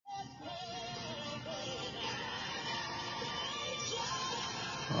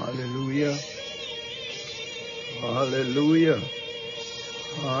Hallelujah. Hallelujah.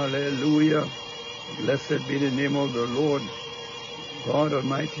 Hallelujah. Blessed be the name of the Lord. God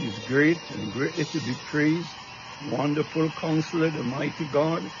Almighty is great and greatly to be praised. Wonderful Counselor, the mighty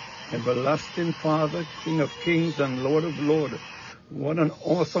God, everlasting Father, King of kings and Lord of lords. What an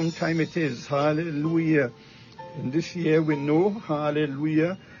awesome time it is. Hallelujah. And this year we know,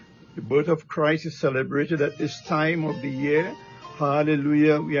 hallelujah, the birth of Christ is celebrated at this time of the year.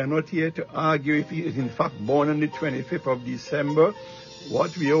 Hallelujah. We are not here to argue if he is in fact born on the 25th of December.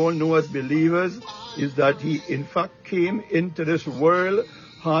 What we all know as believers is that he in fact came into this world,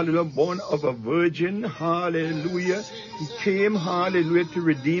 hallelujah, born of a virgin, hallelujah. He came, hallelujah, to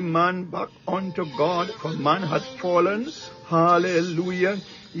redeem man back unto God, for man had fallen, hallelujah.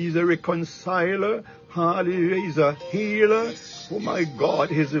 He's a reconciler, hallelujah. He's a healer. Oh my God,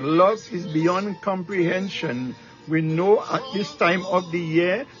 his love is beyond comprehension. We know at this time of the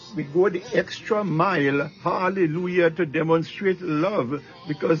year, we go the extra mile, hallelujah, to demonstrate love,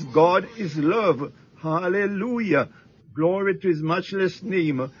 because God is love, hallelujah. Glory to his matchless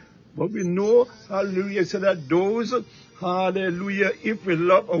name. But we know, hallelujah, so that those, hallelujah, if we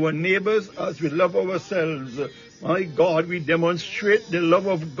love our neighbors as we love ourselves, my God, we demonstrate the love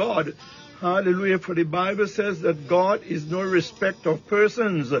of God. Hallelujah, for the Bible says that God is no respect of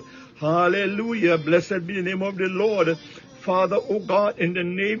persons. Hallelujah, blessed be the name of the Lord. Father, oh God, in the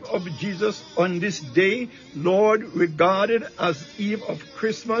name of Jesus, on this day, Lord, regarded as eve of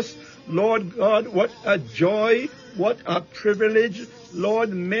Christmas, Lord God, what a joy, what a privilege.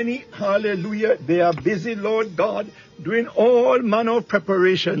 Lord, many, hallelujah, they are busy, Lord God, doing all manner of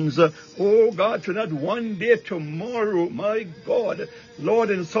preparations. Oh God, for that one day tomorrow, my God.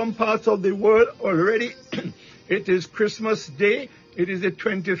 Lord, in some parts of the world already, it is Christmas Day. It is the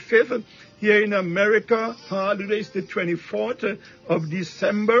 25th. Here in America, hallelujah, it's the 24th of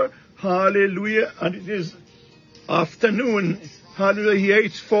December. Hallelujah. And it is afternoon. Hallelujah. Here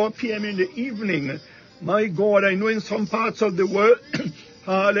it's 4 p.m. in the evening. My God, I know in some parts of the world,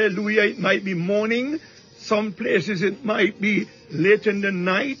 hallelujah, it might be morning. Some places it might be late in the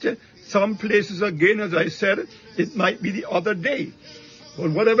night. Some places, again, as I said, it might be the other day.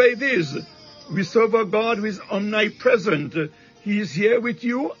 But whatever it is, we serve a God who is omnipresent. He is here with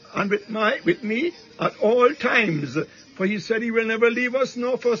you and with me at all times. For he said he will never leave us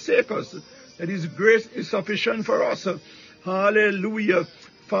nor forsake us. That his grace is sufficient for us. Hallelujah.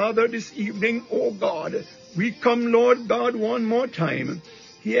 Father, this evening, oh God, we come, Lord God, one more time.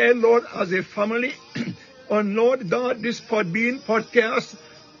 Here, Lord, as a family, on Lord God, this Podbean podcast,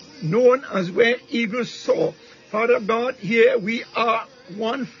 known as Where Eagles Soar. Father God, here we are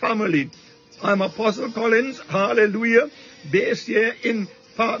one family. I'm Apostle Collins, hallelujah, based here in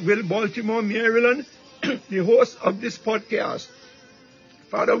Parkville, Baltimore, Maryland, the host of this podcast.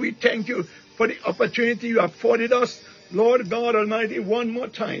 Father, we thank you for the opportunity you afforded us, Lord God Almighty, one more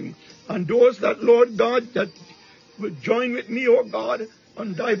time. And those that, Lord God, that will join with me, oh God,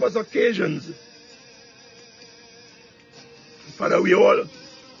 on diverse occasions. Father, we all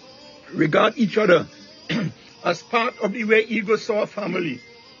regard each other as part of the Where Eagles Soar family.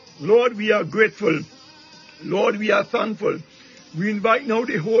 Lord, we are grateful. Lord, we are thankful. We invite now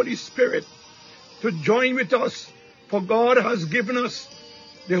the Holy Spirit to join with us, for God has given us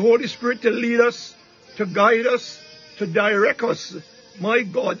the Holy Spirit to lead us, to guide us, to direct us, my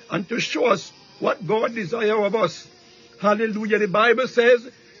God, and to show us what God desires of us. Hallelujah. The Bible says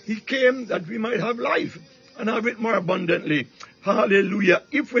he came that we might have life and have it more abundantly. Hallelujah.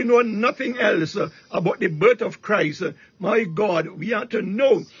 If we know nothing else about the birth of Christ, my God, we are to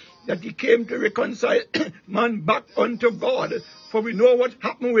know that he came to reconcile man back unto God. For we know what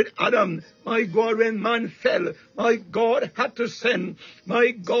happened with Adam. My God, when man fell, my God had to send,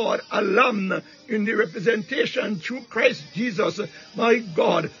 my God, a lamb in the representation through Christ Jesus, my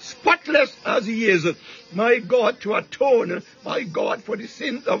God, spotless as he is, my God, to atone, my God, for the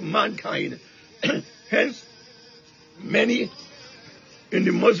sins of mankind. Hence, many in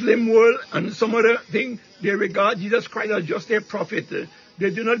the Muslim world and some other thing, they regard Jesus Christ as just a prophet. They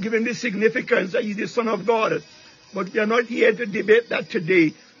do not give him the significance that he's the Son of God. But we are not here to debate that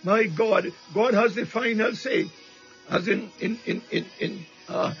today. My God, God has the final say. As in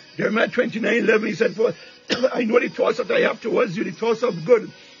Jeremiah 29:11, he said, "For I know the thoughts that I have towards you, the thoughts of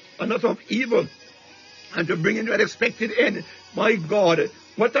good and not of evil, and to bring into an expected end." My God,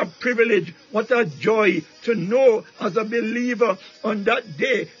 what a privilege, what a joy to know as a believer on that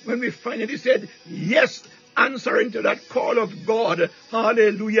day when we finally said, yes, answering to that call of God,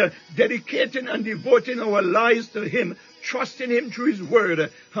 hallelujah, dedicating and devoting our lives to him. trust in him through his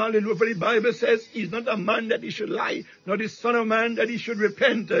word. Hallelujah. For the Bible says he's not a man that he should lie, nor the son of man that he should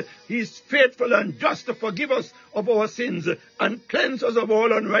repent. He is faithful and just to forgive us of our sins and cleanse us of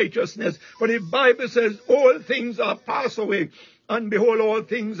all unrighteousness. For the Bible says all things are passed away, and behold, all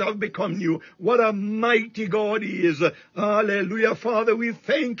things have become new. What a mighty God he is. Hallelujah. Father, we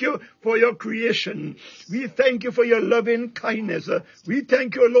thank you for your creation. We thank you for your loving kindness. We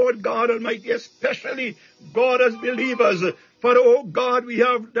thank you, Lord God Almighty, especially, God, as believers. For, oh God, we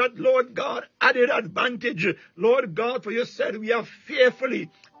have that, Lord God, added advantage. Lord God, for you said we are fearfully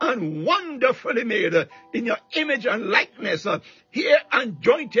and wonderfully made in your image and likeness, here and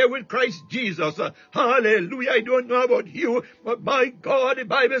joint here with Christ Jesus. Hallelujah. I don't know about you, but my God, the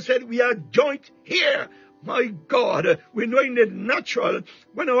Bible said we are joint here. My God, we know in the natural,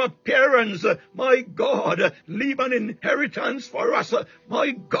 when our parents, my God, leave an inheritance for us, my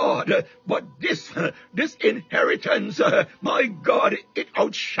God, but this inheritance, my God, it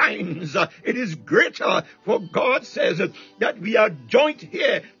outshines, it is greater, for God says that we are joint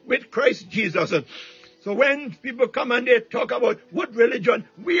here with Christ Jesus. So when people come and they talk about what religion,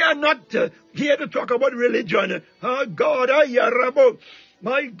 we are not here to talk about religion.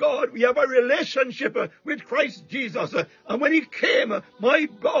 My God, we have a relationship with Christ Jesus. And when he came, my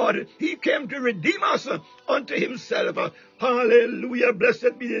God, he came to redeem us unto himself. Hallelujah.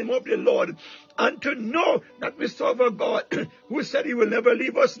 Blessed be the name of the Lord. And to know that we serve a God who said he will never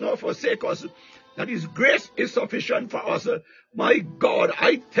leave us nor forsake us, that his grace is sufficient for us. My God,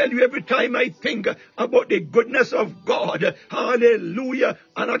 I tell you, every time I think about the goodness of God, hallelujah,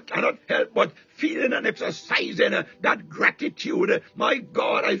 and I cannot help but feeling and exercising that gratitude. My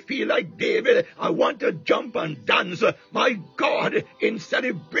God, I feel like David. I want to jump and dance, my God, in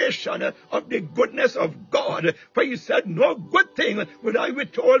celebration of the goodness of God. For he said, no good thing will I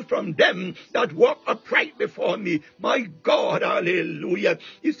withhold from them that walk upright before me. My God, hallelujah.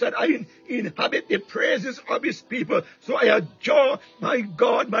 He said, I inhabit the praises of his people. So I adore, my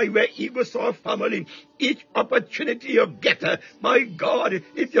God, my way eagle soul family. Each opportunity you get, my God,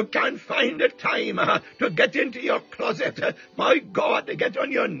 if you can't find the time to get into your closet, my God, to get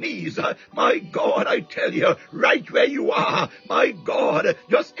on your knees, my God, I tell you, right where you are, my God,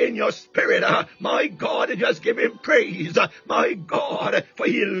 just in your spirit, my God, just give him praise, my God, for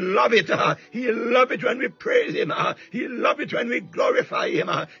he love it. He love it when we praise him. He love it when we glorify him.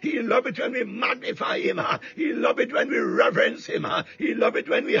 He love it when we magnify him. He love it when we reverence him. He love it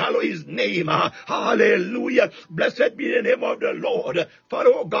when we hallow his name. Hallelujah. Blessed be the name of the Lord. For,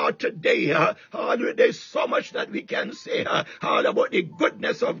 oh God, today, there's so much that we can say about the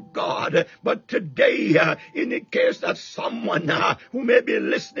goodness of God. But today, in the case that someone who may be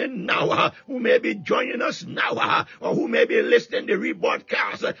listening now, who may be joining us now, or who may be listening to the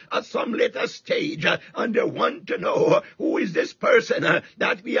rebroadcast at some later stage, and they want to know who is this person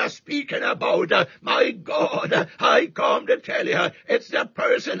that we are speaking about, my God, I come to tell you, it's the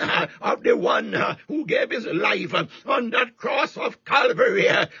person of the one who gave his life on that cross of Calvary.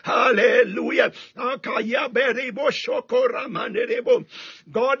 Hallelujah.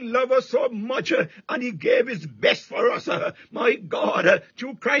 God loved us so much, and he gave his best for us, my God,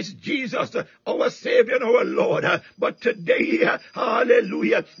 through Christ Jesus, our Savior and our Lord. But today,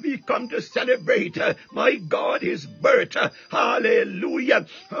 hallelujah, we come to celebrate, my God, his birth. Hallelujah.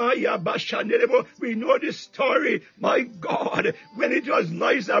 We know the story, my God, when it was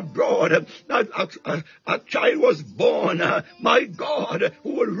noised abroad that a child was born, my God,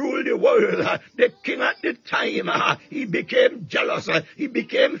 who will rule the world. The king at the time, he became jealous, he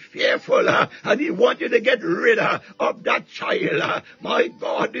became fearful, and he wanted to get rid of that child. My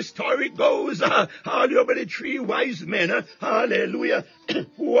God, the story goes, all over the three wise men, hallelujah,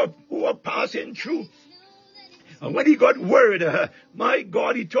 who were passing through. And when he got word, my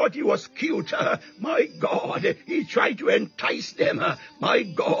God, he thought he was cute. My God, he tried to entice them. My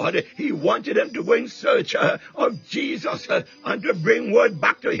God, he wanted them to go in search of Jesus and to bring word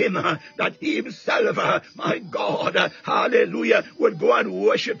back to him that he himself, my God, hallelujah, would go and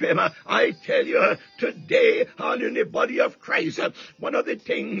worship him. I tell you, today, in the body of Christ, one of the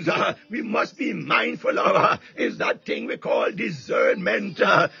things we must be mindful of is that thing we call discernment.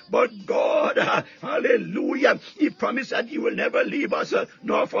 But God, hallelujah, he promised that he will never leave us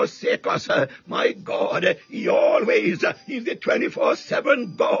nor forsake us. My God, he always, he's the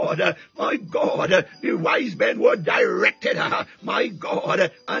 24/7 God. My God, the wise men were directed, my God,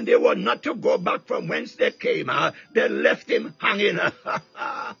 and they were not to go back from whence they came. They left him hanging.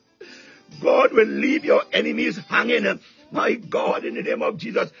 God will leave your enemies hanging. my God, in the name of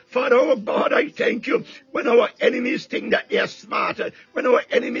Jesus. Father, oh God, I thank you. When our enemies think that they are smart, when our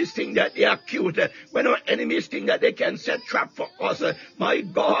enemies think that they are cute, when our enemies think that they can set trap for us, my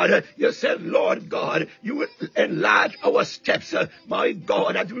God, you said, Lord God, you will enlarge our steps, my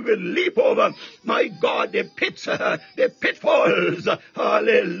God, that we will leap over, my God, the pits, the pitfalls.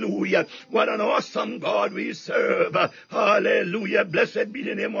 Hallelujah. What an awesome God we serve. Hallelujah. Blessed be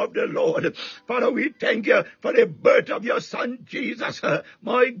the name of the Lord. Father, we thank you for the birth of your son Jesus.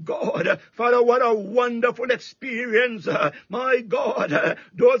 My God, Father, what a wonderful experience. My God,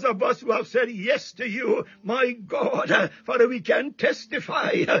 those of us who have said yes to you, my God, Father, we can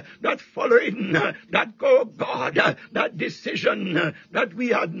testify that following that, oh God, that decision that we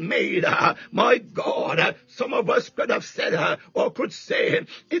had made, my God, some of us could have said or could say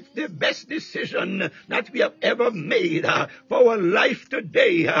it's the best decision that we have ever made for our life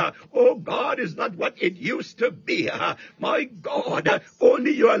today. Oh God, is not what it used to be. My God,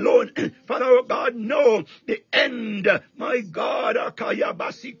 only you alone, Father, oh God, know the end. My God,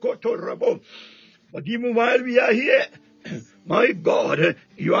 but even while we are here, my God,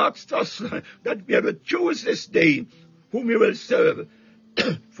 you asked us that we have to choose this day whom we will serve.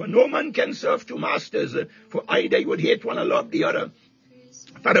 For no man can serve two masters, for either you would hate one or love the other.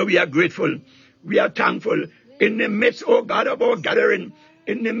 Father, we are grateful. We are thankful. In the midst, oh God, of our gathering,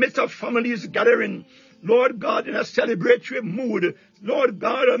 in the midst of families gathering, Lord God, in a celebratory mood, Lord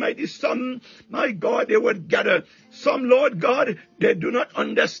God Almighty, some, my God, they would gather. Some, Lord God, they do not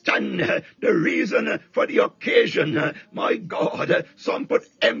understand the reason for the occasion. My God, some put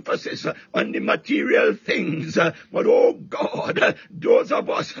emphasis on the material things. But, oh God, those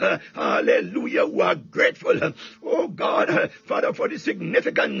of us, hallelujah, who are grateful, oh God, Father, for the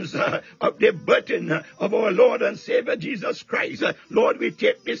significance of the birthing of our Lord and Savior Jesus Christ. Lord, we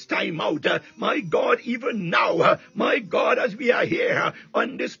take this time out, my God, even now, my God, as we are here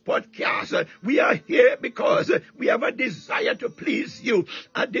on this podcast, we are here because we have a desire to please you,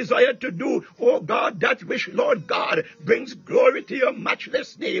 a desire to do, oh God, that which, Lord God, brings glory to your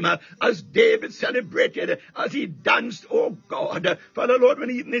matchless name, as David celebrated, as he danced, oh God. Father, Lord,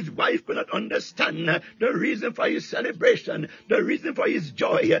 when even his wife could not understand the reason for his celebration, the reason for his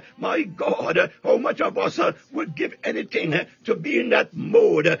joy, my God, how much of us would give anything to be in that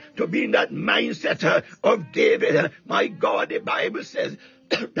mode, to be in that mindset of David. My God, the Bible says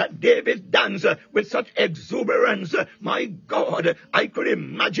that David danced with such exuberance. My God, I could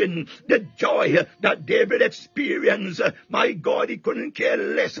imagine the joy that David experienced. My God, he couldn't care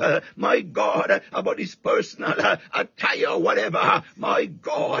less, my God, about his personal attire or whatever. My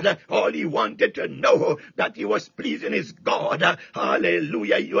God, all he wanted to know that he was pleasing his God.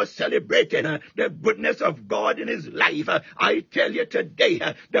 Hallelujah, he was celebrating the goodness of God in his life. I tell you today,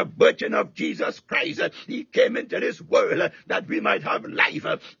 the birthing of Jesus Christ, he came into this world that we might have life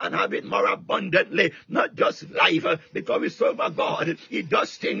and have it more abundantly. Not just life, because we serve a God. He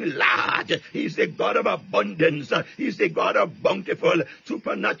does things large. He's the God of abundance. He's the God of bountiful,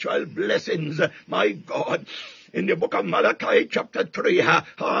 supernatural blessings. My God. In the book of Malachi, chapter 3,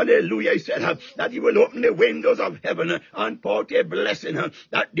 hallelujah, he said that he will open the windows of heaven and pour out a blessing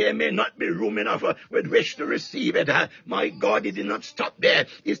that there may not be room enough with which to receive it. My God, he did not stop there.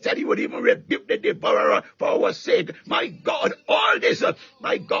 He said he would even rebuke the devourer for our sake. My God, all this,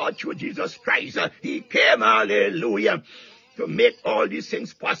 my God, through Jesus Christ, he came, hallelujah, to make all these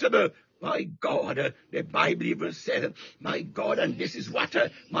things possible. My God, the Bible even said, my God, and this is what,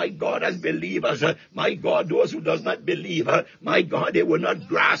 my God, as believers, my God, those who does not believe, my God, they will not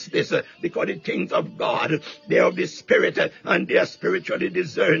grasp this, because the things of God, they are of the Spirit, and they are spiritually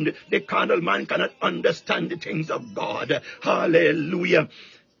discerned. The carnal man cannot understand the things of God. Hallelujah.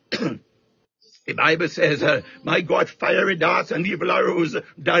 The Bible says, my God, fiery darts and evil arrows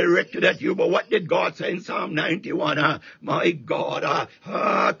directed at you. But what did God say in Psalm 91? My God,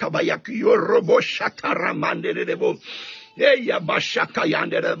 God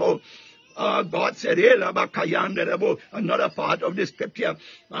said, another part of the scripture,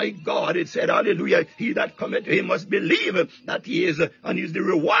 my God, it said, hallelujah, he that cometh to him must believe that he is, and he is the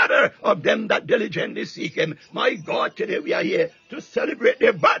rewarder of them that diligently seek him. My God, today we are here to celebrate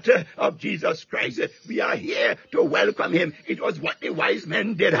the birth of Jesus Christ. We are here to welcome him. It was what the wise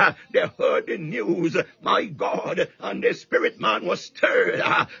men did. They heard the news, my God, and the spirit man was stirred.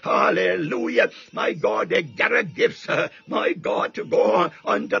 Hallelujah. My God, they gathered gifts, my God, to go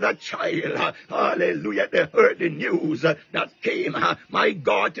unto the child. Hallelujah. They heard the news that came, my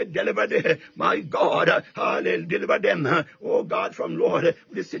God, to deliver them, my God, hallelujah, deliver them, oh God, from Lord,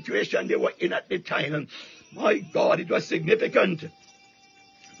 the situation they were in at the time. My God, it was significant.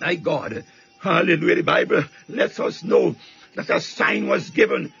 My God, Hallelujah. The Bible lets us know that a sign was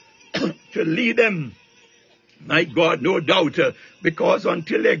given to lead them. My God, no doubt, because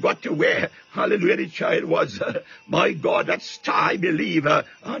until they got to where, hallelujah, the child was, my God, that star, I believe,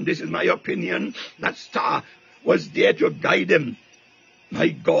 and this is my opinion, that star was there to guide them. My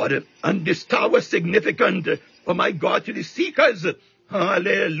God, and the star was significant, oh my God, to the seekers.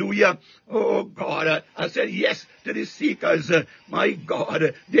 Hallelujah. Oh God, I said yes to the seekers. My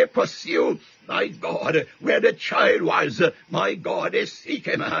God, they pursue, my God, where the child was. My God, they seek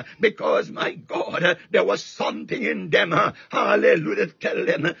him because, my God, there was something in them. Hallelujah. Tell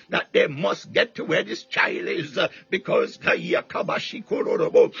them that they must get to where this child is because that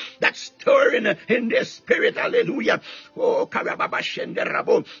stirring in their spirit. Hallelujah. Oh,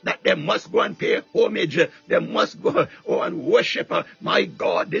 that they must go and pay homage. They must go and worship, my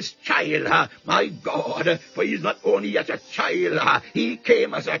God, this child. My God, for he's not only as a child, he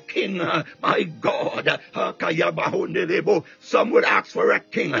came as a king. My God, some would ask for a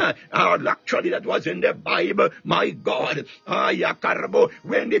king. Actually, that was in the Bible. My God,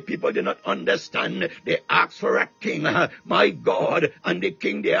 when the people did not understand, they asked for a king. My God, and the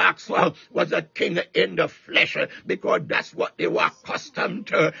king they asked for was a king in the flesh, because that's what they were accustomed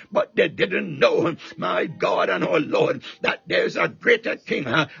to. But they didn't know, my God and our Lord, that there's a greater king,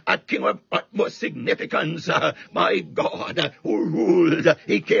 a king of utmost significance. My God, who ruled.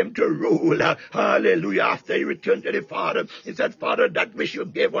 He came to rule. Hallelujah. After he returned to the Father, he said, Father, that which you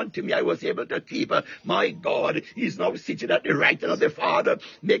gave unto me, I was able to keep. My God, he's now seated at the right hand of the Father,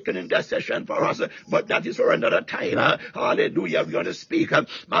 making intercession for us. But that is for another time. Hallelujah. We're going to speak,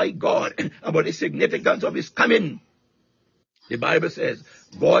 my God, about the significance of his coming. The Bible says,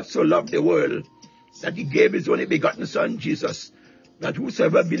 God so loved the world that he gave his only begotten Son, Jesus, that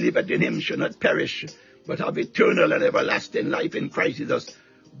whosoever believeth in him should not perish, but have eternal and everlasting life in Christ Jesus.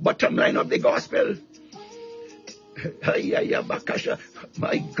 Bottom line of the gospel.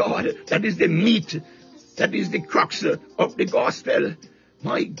 My God, that is the meat, that is the crux of the gospel.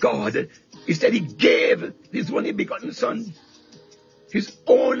 My God, he said he gave his only begotten Son, his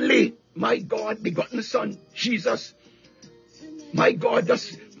only, my God, begotten Son, Jesus. My God,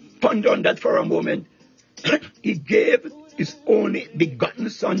 just ponder on that for a moment. He gave his only begotten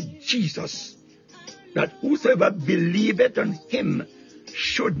Son, Jesus, that whosoever believeth on him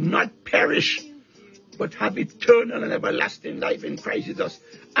should not perish, but have eternal and everlasting life in Christ Jesus.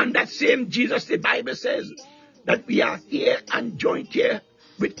 And that same Jesus, the Bible says, that we are here and joined here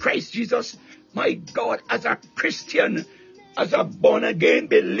with Christ Jesus. My God, as a Christian, as a born-again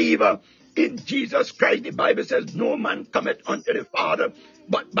believer in Jesus Christ, the Bible says, no man cometh unto the Father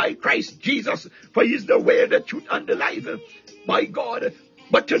but by Christ Jesus, for he is the way, the truth, and the life. My God,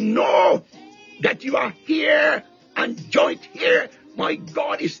 but to know that you are here and joined here, my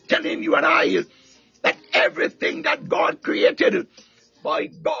God is telling you and I that everything that God created, my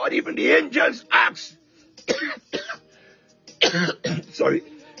God, even the angels asked, sorry,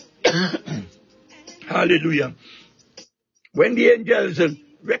 hallelujah, when the angels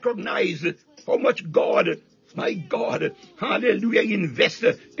recognize how much God, my God, hallelujah,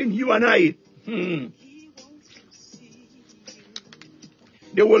 invested in you and I,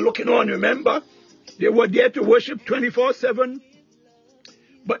 they were looking on, remember? They were there to worship 24/7.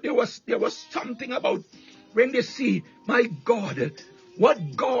 But there was something about when they see, my God,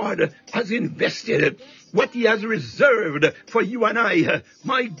 what God has invested, what he has reserved for you and I.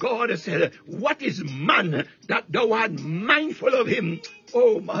 My God said, what is man that thou art mindful of him?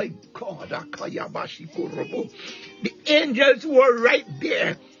 Oh my God. The angels were right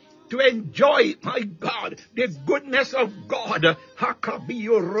there to enjoy, my God, the goodness of God.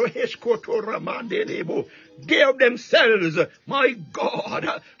 They of themselves, my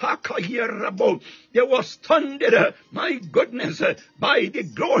God, they were stunned, my goodness, by the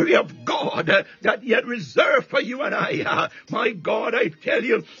glory of God that he had reserved for you and I. My God, I tell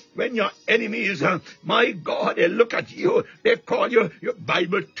you, when your enemies, my God, they look at you, they call you your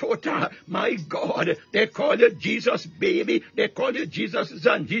Bible tota, my God, they call you Jesus baby, they call you Jesus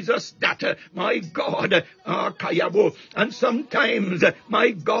son, Jesus that, my God, and sometimes,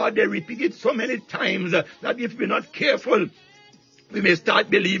 my God, they repeat it so many times that if we're not careful, we may start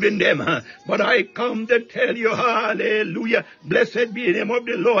believing them. But I come to tell you, hallelujah, blessed be the name of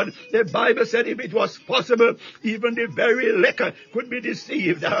the Lord. The Bible said if it was possible, even the very elect could be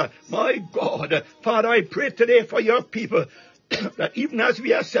deceived. My God, Father, I pray today for your people that even as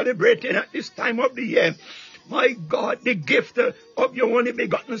we are celebrating at this time of the year, my God, the gift of your only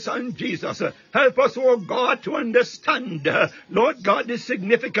begotten Son, Jesus. Help us, oh God, to understand, Lord God, the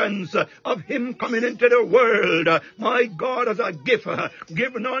significance of him coming into the world, my God, as a gift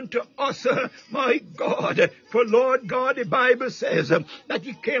given unto us, my God. For Lord God, the Bible says that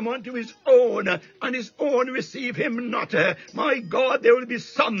he came unto his own, and his own receive him not. My God, there will be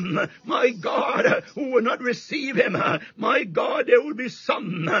some, my God, who will not receive him. My God, there will be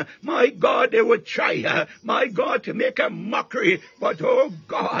some, my God, they will try, my God, to make a mockery. But oh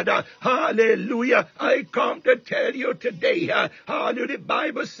God, hallelujah, I come to tell you today, hallelujah, the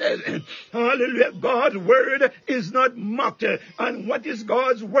Bible says, hallelujah, God's word is not mocked. And what is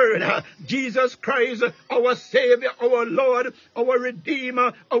God's word? Jesus Christ, our Savior, our Lord, our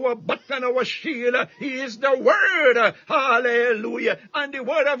Redeemer, our buckler, and our shield. He is the word, hallelujah. And the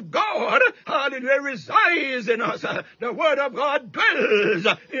word of God, hallelujah, resides in us. The word of God dwells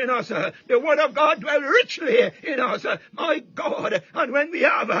in us. The word of God dwells richly in us, my God. And when we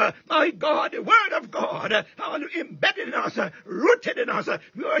have, my God, the word of God, hallelujah, embedded in us, rooted in us,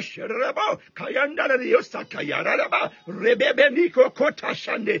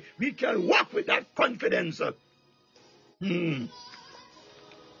 we can walk with that confidence. We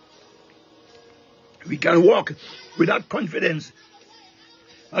can walk with that confidence.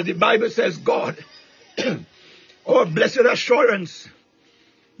 As the Bible says, God, our blessed assurance,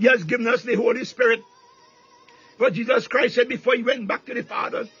 he has given us the Holy Spirit. But Jesus Christ said before he went back to the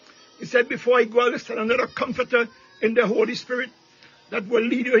Father, he said, before I go, I'll send another comforter in the Holy Spirit that will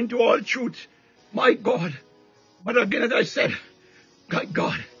lead you into all truth. My God. But again, as I said, my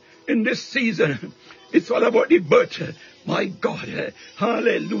God, in this season, it's all about the birth. My God,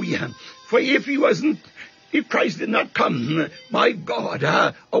 hallelujah. For if Christ did not come, my God,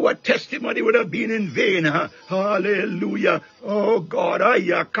 our testimony would have been in vain. Hallelujah. Oh God,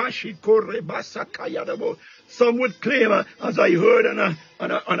 some would claim, as I heard on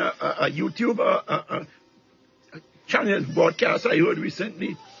a YouTube channel broadcast I heard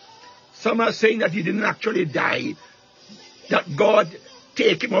recently, some are saying that he didn't actually die, that God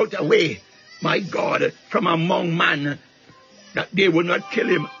take him out away, my God, from among man, that they would not kill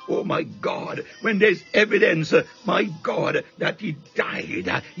him. Oh my God, when there's evidence, my God, that he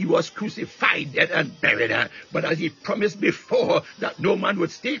died, he was crucified, dead and buried, but as he promised before that no man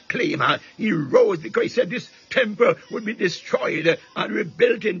would stake claim, he rose, because he said this temple would be destroyed and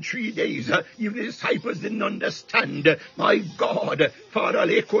rebuilt in 3 days. Even the disciples didn't understand. My God, Father,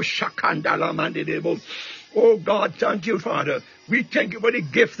 oh God, thank you, Father. We thank you for the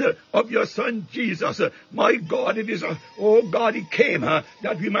gift of your Son, Jesus. My God, it is, oh God, he came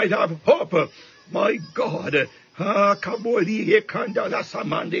that we might have hope. My God.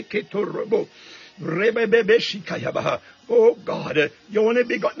 Oh God, your only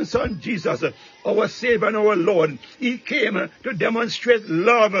begotten Son, Jesus, our Savior and our Lord, he came to demonstrate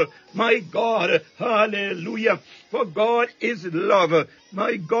love. My God, hallelujah. For God is love.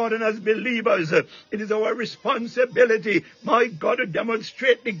 My God, and as believers, it is our responsibility, my God, to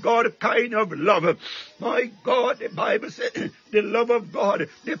demonstrate the God kind of love. My God, the Bible says, the love of God,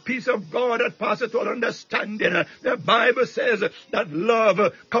 the peace of God that passeth all understanding. The Bible says that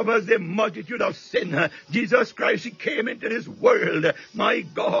love covers the multitude of sin. Jesus Christ, he came into this world, my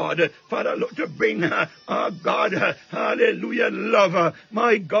God, Father, Lord, to bring, God, hallelujah, love.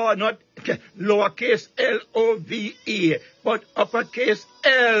 My God, not lowercase L-O-V-E, but uppercase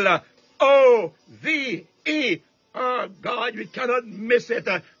L-O-V-E. Oh God, we cannot miss it.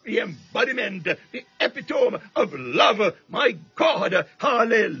 The embodiment, the epitome of love. My God,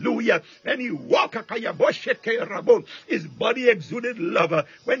 hallelujah. When he walked, his body exuded love.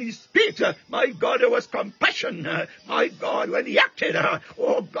 When he speaks, my God, there was compassion. My God, when he acted,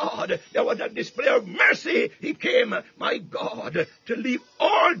 oh God, there was a display of mercy. He came, my God, to leave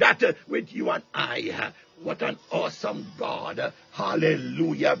all that with you and I. What an awesome God.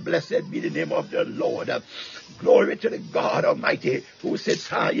 Hallelujah. Blessed be the name of the Lord. Glory to the God Almighty who sits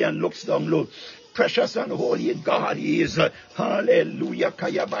high and looks down low. Precious and holy God he is. Hallelujah.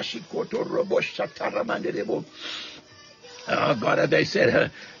 God, as I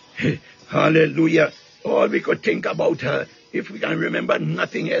said, hallelujah. All we could think about if we can remember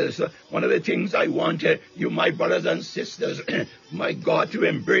nothing else, one of the things I want you, my brothers and sisters, my God, to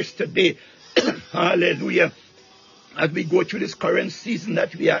embrace today, hallelujah, as we go through this current season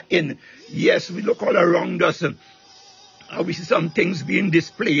that we are in. Yes, we look all around us and we see some things being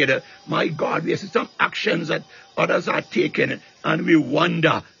displayed. My God, we see some actions that others are taking, and we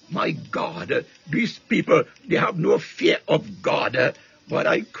wonder, my God, these people, they have no fear of God. But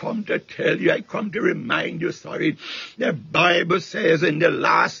I come to tell you, I come to remind you, the Bible says in the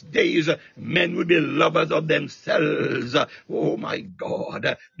last days, men will be lovers of themselves. Oh my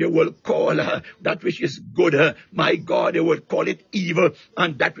God, they will call that which is good, my God, they will call it evil,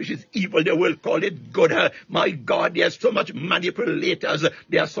 and that which is evil, they will call it good. My God, there's so much manipulators,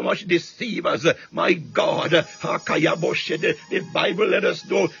 there are so much deceivers. My God, the Bible let us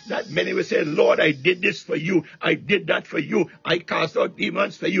know that many will say, Lord, I did this for you, I did that for you, I cast out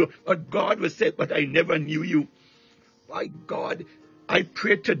demons for you. But God will say, but I never knew you. My God, I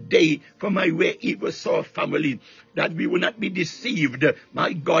pray today for my Where Eagles Soar family that we will not be deceived.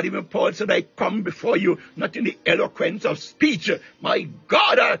 My God, even Paul said, I come before you not in the eloquence of speech. My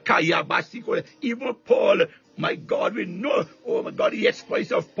God, even Paul, my God, we know, oh my God, the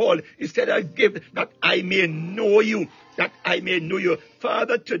exploits of Paul. He said, I give that I may know you, that I may know you.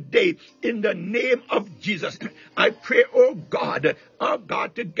 Father, today, in the name of Jesus, I pray, oh God,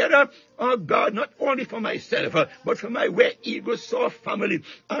 together, oh God, not only for myself, but for my Where Eagles Soar family,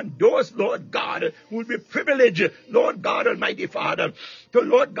 and those, Lord God, who will be privileged, Lord God, Almighty Father, to,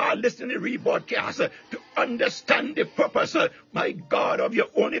 Lord God, listen to the rebroadcast, to understand the purpose, my God, of your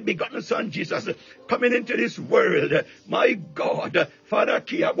only begotten Son, Jesus, coming into this world. My God, Father,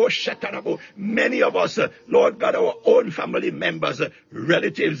 many of us, Lord God, our own family members,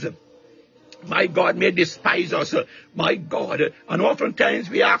 relatives, my God, may despise us, my God, and oftentimes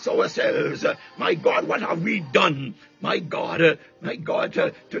we ask ourselves, my God, what have we done, my God,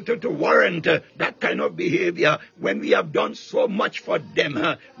 to warrant that kind of behavior when we have done so much for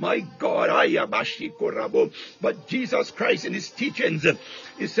them, my God, but Jesus Christ in his teachings,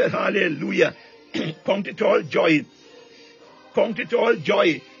 he said, hallelujah, count it all joy,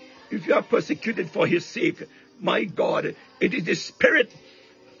 if you are persecuted for his sake. My God, it is the Spirit,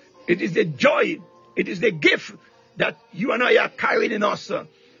 it is the joy, it is the gift that you and I are carrying in us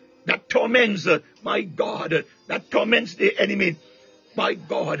that torments, my God, that torments the enemy. My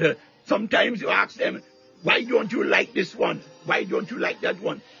God, sometimes you ask them, why don't you like this one? Why don't you like that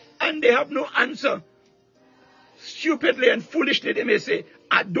one? And they have no answer. Stupidly and foolishly they may say,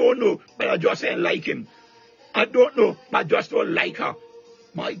 I don't know, but I just ain't like him. I don't know, but I just don't like her.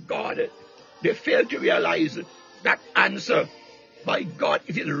 My God, they fail to realize that answer, my God,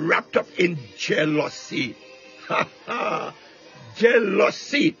 it is wrapped up in jealousy.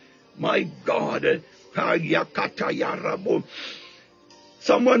 Jealousy, my God.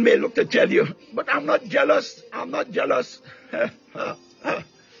 Someone may look to tell you, but I'm not jealous. I'm not jealous.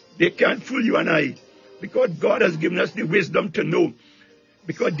 They can't fool you and I, because God has given us the wisdom to know.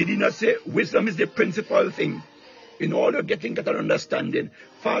 Because did he not say wisdom is the principal thing in all of getting that understanding?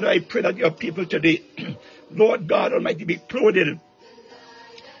 Father, I pray that your people today, Lord God Almighty, be clothed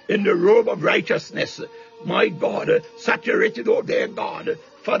in the robe of righteousness, my God, saturated, oh dear God,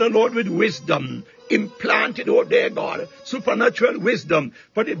 Father Lord, with wisdom, implanted, oh dear God, supernatural wisdom.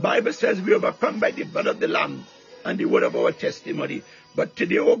 For the Bible says we overcome by the blood of the Lamb and the word of our testimony. But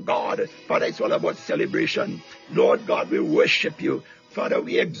today, oh God, Father, it's all about celebration. Lord God, we worship you. Father,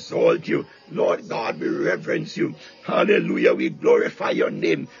 we exalt you. Lord God, we reverence you. Hallelujah, we glorify your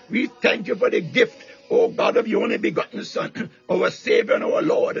name. We thank you for the gift, O God, of your only begotten Son, our Savior and our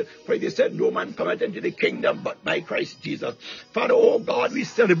Lord. For you said, no man cometh into the kingdom but by Christ Jesus. Father, oh God, we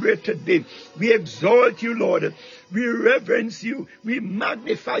celebrate today. We exalt you, Lord. We reverence you. We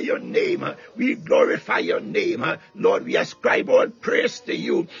magnify your name. We glorify your name. Lord, we ascribe all praise to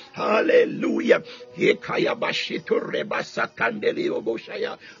you. Hallelujah.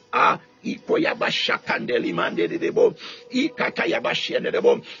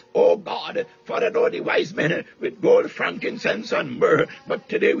 Oh God, Father Lord, the wise men with gold, frankincense, and myrrh. But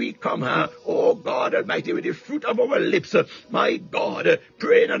today we come, oh God Almighty, with the fruit of our lips, my God,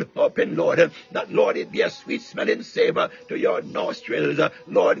 praying and hoping, Lord, that Lord, it be a sweet smelling savor to your nostrils,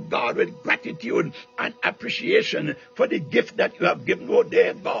 Lord God, with gratitude and appreciation for the gift that you have given, oh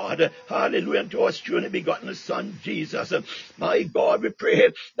dear God, hallelujah, to us truly begotten Son Jesus. My God, we pray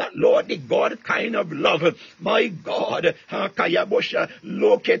that Lord, the God kind of love, my God,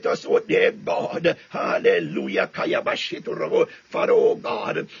 locate us, oh dear God, hallelujah, Father, oh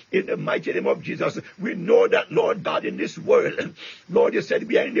God, in the mighty name of Jesus, we know that, Lord God, in this world, Lord, you said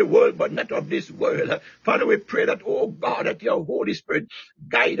we are in the world, but not of this world. Father, we pray that, oh God, that your Holy Spirit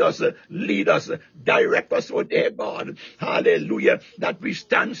guide us, lead us, direct us, oh dear God, hallelujah, that we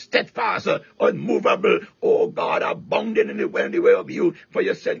stand steadfast, unmovable, oh God, abounding in the way of you, for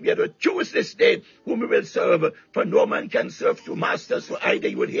you said we are to choose this day whom we will serve. For no man can serve two masters, for either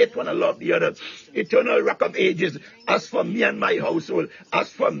you would hate one and love the other. Eternal Rock of Ages, as for me and my household,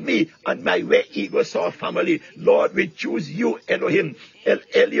 as for me and my way eagles our family, Lord, we choose you, Elohim, El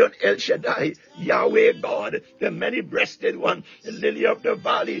Elyon, El Shaddai, Yahweh God, the many-breasted one, the lily of the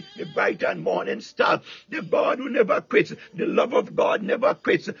valley, the bright and morning star, the God who never quits, the love of God never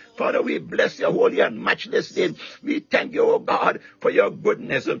quits. Father, we bless your holy and matchless name. We thank you, O God, for your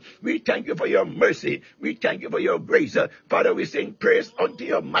goodness. We thank you for your mercy. We thank you for your grace. Father, we sing praise unto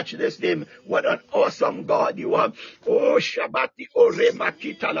your matchless name. What an awesome God you are. Oh, Shabbati, O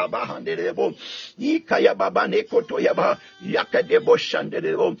Remaki Talabahanderebo, Ikaya Baba Nekotoyaba, Yakadebo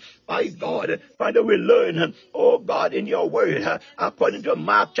Shanderebo. My God, Father, we learn, oh God, in your word, according to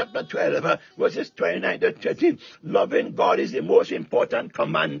Mark chapter 12, verses 29 to 30, loving God is the most important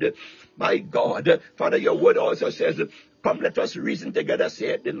command. My God, Father, your word also says, come, let us reason together,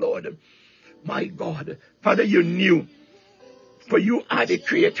 saith the Lord. My God, Father, you knew, for you are the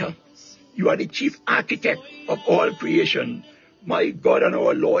creator. You are the chief architect of all creation. My God and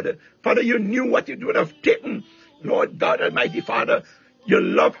our Lord, Father, you knew what it would have taken. Lord God Almighty, Father, you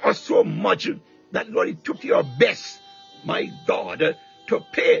love us so much that, Lord, it took your best, my God, to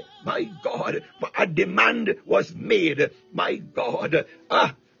pay, my God, for a demand was made, my God.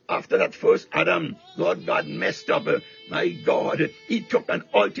 After that first Adam, Lord God, messed up, my God, he took an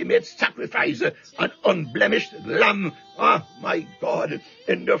ultimate sacrifice, an unblemished lamb, my God,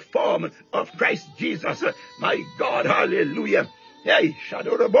 in the form of Christ Jesus, my God, hallelujah. Hey,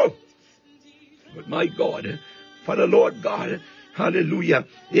 shadow above. But my God, for the Lord God, hallelujah.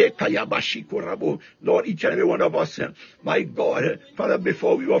 Lord, each and every one of us, my God, Father,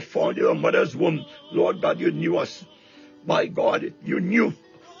 before we were formed in our mother's womb, Lord God, you knew us. My God, you knew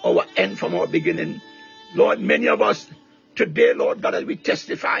our end from our beginning. Lord, many of us today, Lord God, as we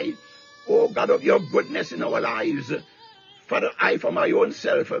testify, oh God, of your goodness in our lives. Father, I for my own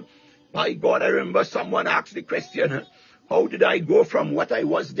self, my God, I remember someone asked the question, how did I go from what I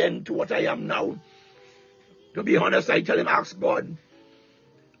was then to what I am now? To be honest, I tell him, ask God.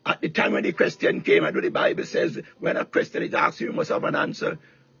 At the time when the question came, I know the Bible says, when a question is asked, you must have an answer.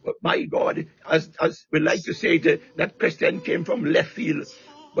 But my God, as we like to say, that question came from left field.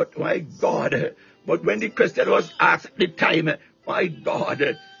 But my God, but when the question was asked at the time, my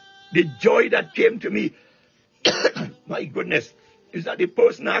God, the joy that came to me, my goodness, is that the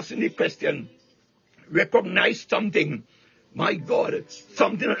person asking the question recognized something, my God,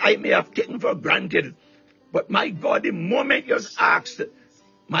 something that I may have taken for granted. But my God, the moment you asked,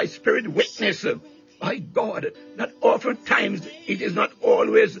 my spirit witnessed, my God, that oftentimes it is not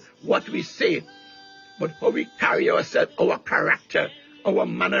always what we say, but how we carry ourselves, our character, our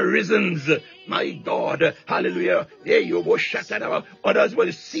mannerisms, my God, hallelujah. Others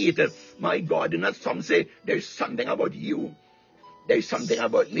will see it, my God. And as some say, there's something about you, there's something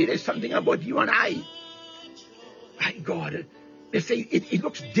about me, there's something about you and I. My God, they say it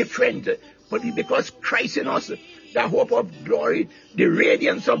looks different, but because Christ in us, the hope of glory, the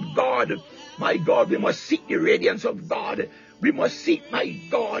radiance of God, my God, we must seek the radiance of God. We must seek, my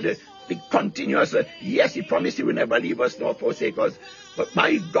God, the continuous. Yes, he promised he will never leave us nor forsake us. But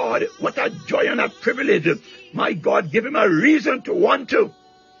my God, what a joy and a privilege. My God, give him a reason to want to.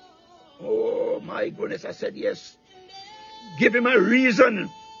 Oh, my goodness, I said yes. Give him a reason,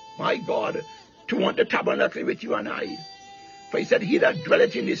 my God, to want to tabernacle with you and I. For he said, he that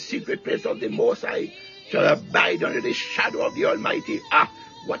dwelleth in the secret place of the Most High shall abide under the shadow of the Almighty.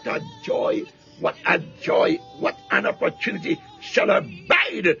 What a joy, what a joy, what an opportunity, shall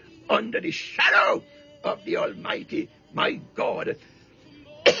abide under the shadow of the Almighty, my God.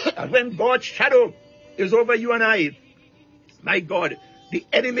 And when God's shadow is over you and I, my God, the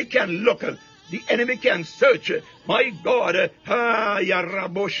enemy can look, the enemy can search, my God,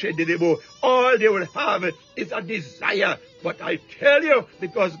 all they will have is a desire. But I tell you,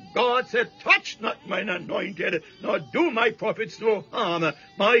 because God said, touch not mine anointed, nor do my prophets no harm.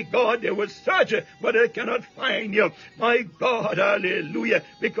 My God, they will search, but they cannot find you. My God, hallelujah,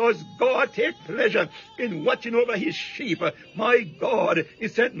 because God takes pleasure in watching over his sheep. My God, he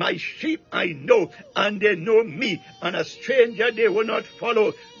said, my sheep I know, and they know me, and a stranger they will not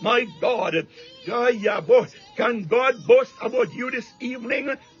follow. My God, can God boast about you this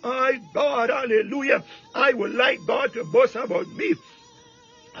evening? My God, hallelujah. I would like God to boast about me.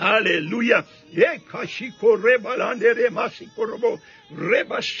 Hallelujah. It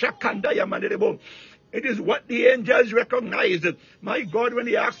is what the angels recognized. My God, when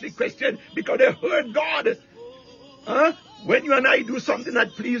they asked the question, because they heard God. When you and I do something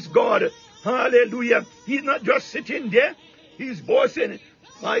that pleases God, hallelujah, he's not just sitting there, he's boasting.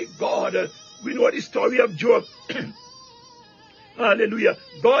 My God, we know the story of Job. Hallelujah.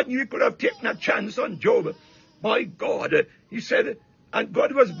 God knew he could have taken a chance on Job. My God, he said, and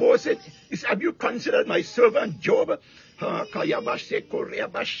God was boasting. He said, have you considered my servant Job? Wherever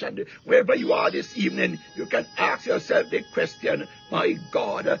you are this evening, you can ask yourself the question, my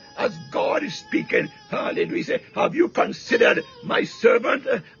God, as God is speaking, hallelujah, he said, have you considered my servant,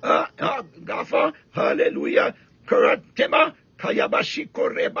 Gaffer, hallelujah, Karatema,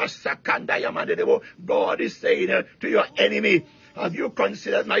 God is saying to your enemy, have you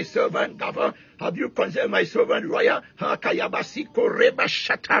considered my servant Gaffer? Have you considered my servant Roya?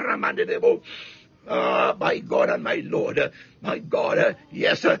 My God and my Lord, my God,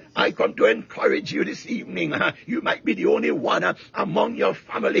 yes, I come to encourage you this evening. You might be the only one among your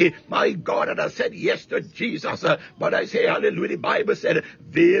family, my God, that has said yes to Jesus. But I say, hallelujah, the Bible said,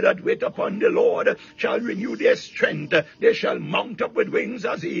 they that wait upon the Lord shall renew their strength. They shall mount up with wings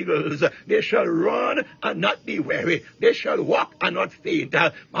as eagles. They shall run and not be weary. They shall walk and not faint.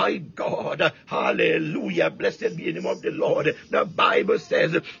 My God, hallelujah, blessed be the name of the Lord. The Bible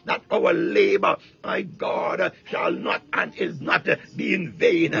says that our labor, my God, shall not and is not be in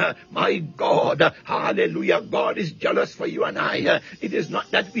vain. My God, hallelujah, God is jealous for you and I. It is not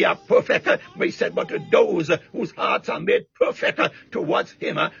that we are perfect, but he said, but to those whose hearts are made perfect towards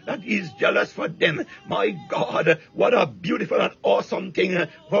him, that he is jealous for them. My God, what a beautiful and awesome thing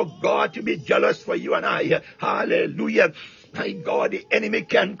for God to be jealous for you and I. Hallelujah. My God, the enemy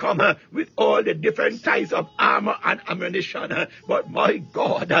can come with all the different types of armor and ammunition. But my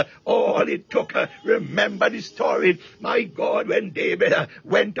God, all it took, remember the story, my God, when David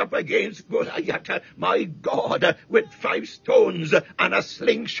went up against Goliath, my God, with 5 stones and a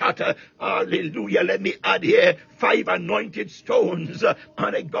slingshot. Hallelujah. Let me add here 5 anointed stones,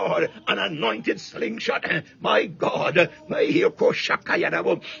 my God, an anointed slingshot. My God, my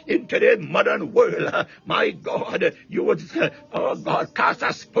into the modern world, my God, you would oh God, cast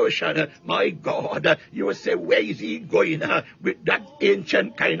aspersion. My God, you will say, where is he going with that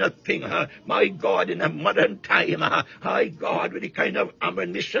ancient kind of thing? My God, in a modern time, my God, with the kind of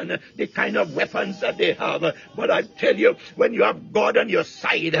ammunition, the kind of weapons that they have. But I tell you, when you have God on your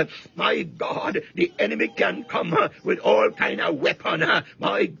side, my God, the enemy can come with all kind of weapon.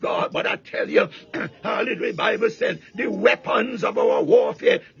 My God, but I tell you, hallelujah, the Bible says, the weapons of our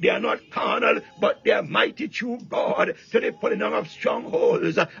warfare, they are not carnal, but they are mighty through God to the pulling down of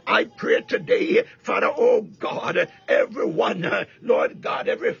strongholds. I pray today, Father, oh God, everyone, Lord God,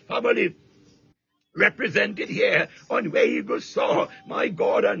 every family represented here on Where Eagles Soar, my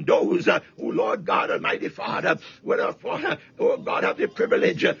God, and those who, Lord God Almighty Father, will, oh God, have the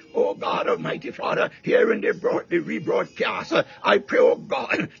privilege, oh God Almighty Father, here in the rebroadcast. I pray, oh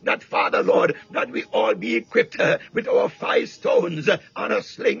God, that Father, Lord, that we all be equipped with our 5 stones and a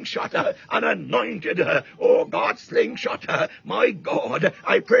slingshot, an anointed, oh God, slingshot. My God,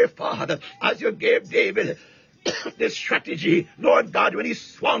 I pray, Father, as you gave David this strategy, Lord God, when he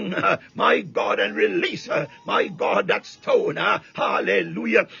swung, my God, and released, my God, that stone,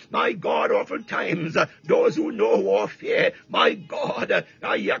 hallelujah, my God, oftentimes, those who know warfare, my God,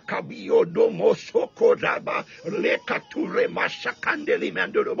 ayakabio domo sokoraba, lekature mashakandeli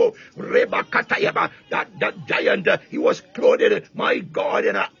mandurobo, rebakatayaba, that giant, he was clothed, my God,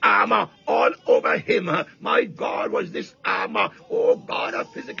 in an armor all over him, my God, was this armor, oh God, a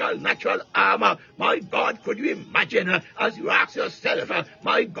physical, natural armor, my God, could you imagine as you ask yourself,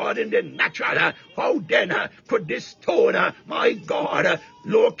 my God, in the natural, how then could this stone, my God,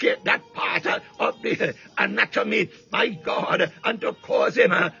 locate that part of the anatomy, my God, and to cause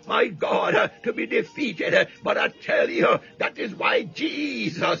him, my God, to be defeated? But I tell you, that is why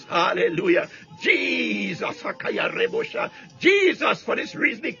Jesus, hallelujah, Jesus, Jesus, for this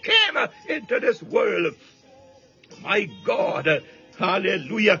reason, he came into this world. My God,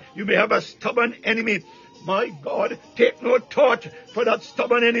 hallelujah. You may have a stubborn enemy. My God, take no thought for that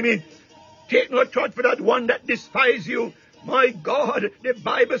stubborn enemy. Take no thought for that one that despises you. My God, the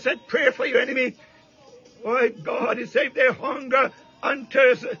Bible said, pray for your enemy. My God, he said, if they hunger and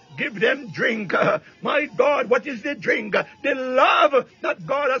thirst, give them drink. My God, what is the drink? The love that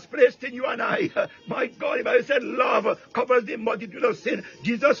God has placed in you and I. My God, the Bible said love covers the multitude of sin.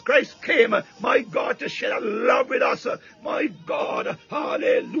 Jesus Christ came, my God, to share that love with us. My God,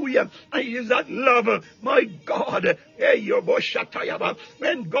 hallelujah. And it is that love, my God,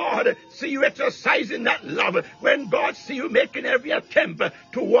 when God see you exercising that love, when God see you making every attempt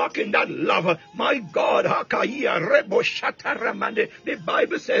to walk in that love, my God, the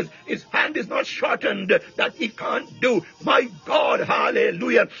Bible says his hand is not shortened that he can't do. My God,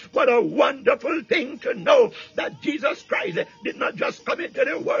 hallelujah. What a wonderful thing to know that Jesus Christ did not just come into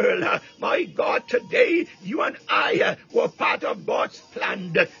the world. My God, today you and I were part of God's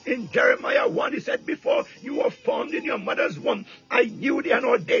plan. In Jeremiah 1, he said, before you were formed in your mother's womb, I knew thee and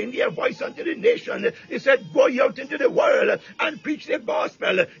ordained thee a voice unto the nation. He said, go ye out into the world and preach the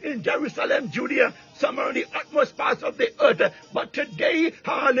gospel in Jerusalem, Judea, somewhere on the utmost parts of the earth. But today,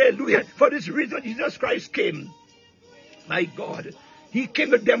 hallelujah, for this reason Jesus Christ came. My God, he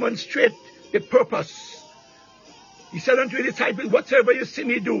came to demonstrate the purpose. He said unto his disciples, whatsoever you see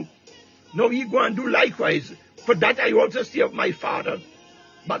me do, now ye go and do likewise. For that I also see of my Father.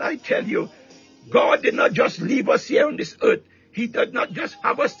 But I tell you, God did not just leave us here on this earth. He did not just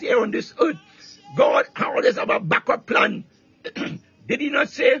have us here on this earth. God always have a backup plan. Did he not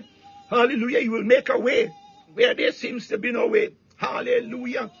say, hallelujah, he will make a way where there seems to be no way.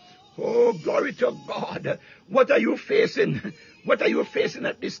 Hallelujah. Oh, glory to God. What are you facing? What are you facing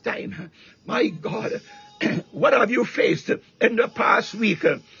at this time? My God, what have you faced in the past week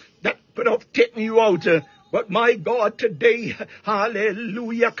that could have taken you out? But my God, today,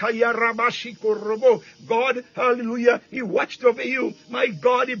 hallelujah, God, hallelujah, he watched over you. My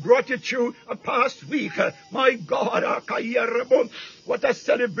God, he brought you through a past week. My God, what a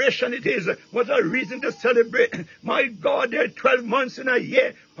celebration it is. What a reason to celebrate. My God, there are 12 months in a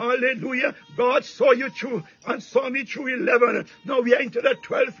year. Hallelujah. God saw you through and saw me through 11. Now we are into the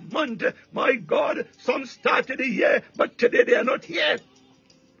 12th month. My God, some started the year, but today they are not here.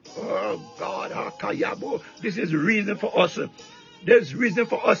 Oh God, Akayabo, this is reason for us. There's reason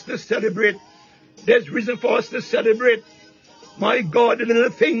for us to celebrate. There's reason for us to celebrate. My God, the little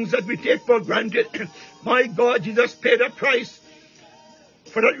things that we take for granted. My God, Jesus paid a price.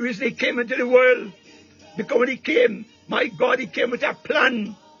 For that reason he came into the world. Because when he came, my God, he came with a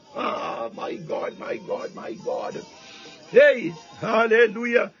plan. Ah, my God, my God, my God. Hey,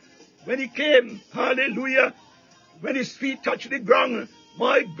 hallelujah. When he came, hallelujah, when his feet touched the ground,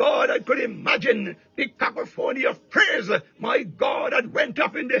 my God, I could imagine the cacophony of praise, my God, that went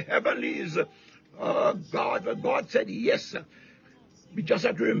up in the heavenlies. Oh, God, but God said, yes. We just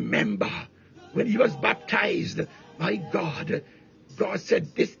have to remember when he was baptized, my God, God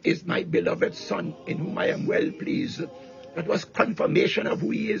said, this is my beloved Son, in whom I am well pleased. That was confirmation of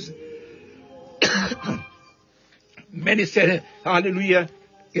who he is. Many said, hallelujah,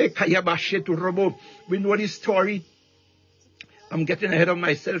 we know this story. I'm getting ahead of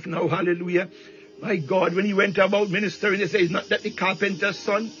myself now, hallelujah. My God, when he went about ministering, they say, is not that the carpenter's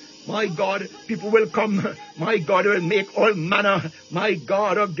son? My God, people will come. My God, will make all manner, my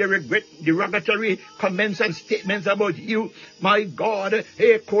God, of derogatory comments and statements about you. My God,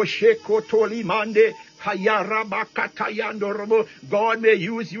 God may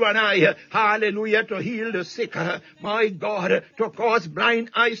use you and I, hallelujah, to heal the sick. My God, to cause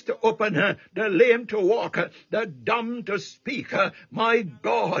blind eyes to open, the lame to walk, the dumb to speak. My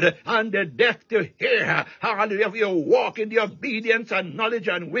God, and the deaf to hear. Hallelujah, if you walk in the obedience and knowledge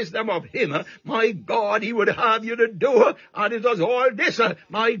and wisdom of him, my God, he would have you to do. And it was all this,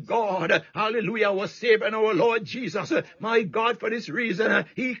 my God, hallelujah, our Savior and our Lord Jesus. My God, for this reason,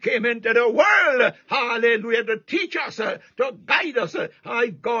 he came into the world. Hallelujah, to teach us, to guide us, my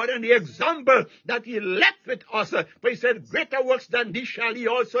God, and the example that he left with us. For he said, greater works than these shall he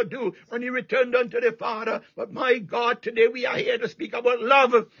also do when he returned unto the Father. But my God, today we are here to speak about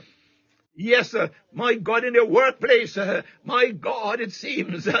love. Yes, my God, in the workplace, my God, it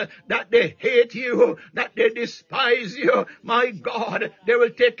seems that they hate you, that they despise you. My God, they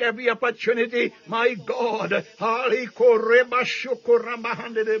will take every opportunity. My God,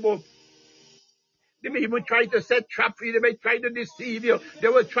 they may even try to set trap for you. They may try to deceive you. They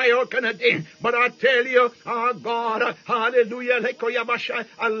will try all kind of things. But I tell you, oh God, hallelujah,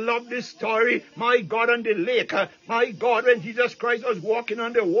 I love this story. My God, on the lake. My God, when Jesus Christ was walking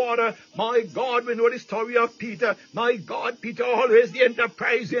on the water. My God, we know the story of Peter. My God, Peter always the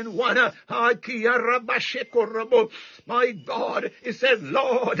enterprising one. My God, he said,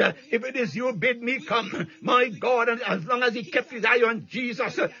 Lord, if it is you, bid me come. My God, and as long as he kept his eye on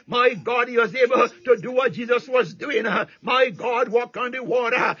Jesus, my God, he was able to do what Jesus was doing. My God, walk on the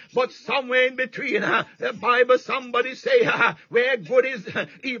water. But somewhere in between, the Bible, somebody say, where good is,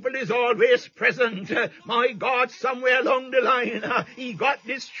 evil is always present. My God, somewhere along the line, he got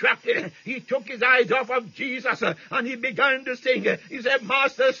distracted. He took his eyes off of Jesus and he began to sing. He said,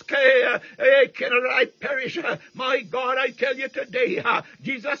 Master, cannot I perish? My God, I tell you today,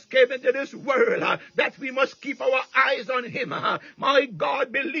 Jesus came into this world that we must keep our eyes on him. My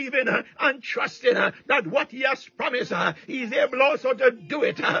God, believing and trusting that what he has promised, he is able also to do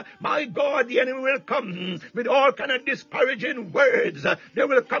it. My God, the enemy will come with all kind of disparaging words. They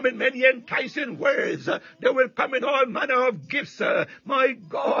will come in many enticing words. They will come in all manner of gifts. My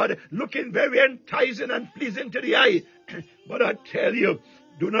God, looking very enticing and pleasing to the eye. But I tell you,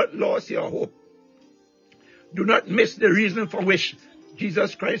 do not lose your hope. Do not miss the reason for which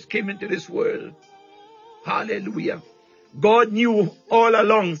Jesus Christ came into this world. Hallelujah. God knew all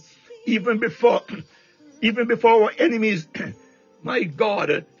along, even before our enemies, my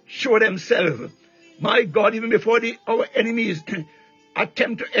God, show themselves. My God, even before our enemies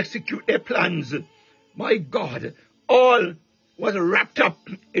attempt to execute their plans. My God, all was wrapped up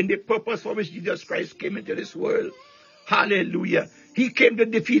in the purpose for which Jesus Christ came into this world. Hallelujah. He came to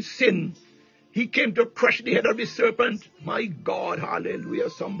defeat sin. He came to crush the head of the serpent. My God, hallelujah.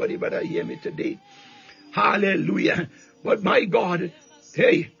 Somebody better hear me today. Hallelujah. But my God,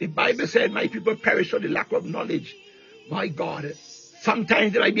 hey, the Bible said my people perish for the lack of knowledge. My God,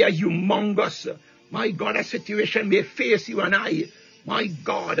 sometimes there might be a humongous, my God, a situation may face you and I. My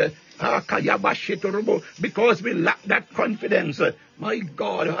God, because we lack that confidence. My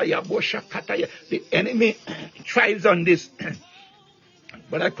God, the enemy thrives on this.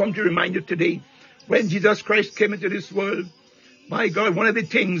 But I come to remind you today, when Jesus Christ came into this world, my God, one of the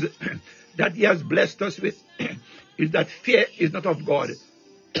things that he has blessed us with is that fear is not of God.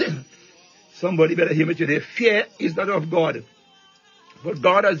 Somebody better hear me today. Fear is not of God. But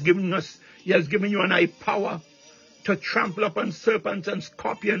God has given us, he has given you and I power to trample upon serpents and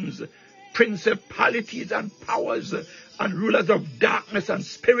scorpions, principalities and powers and rulers of darkness and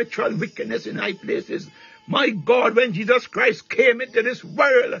spiritual wickedness in high places. My God, when Jesus Christ came into this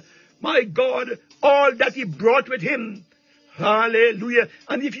world, my God, all that he brought with him, hallelujah.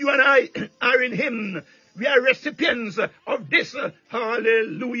 And if you and I are in him, we are recipients of this,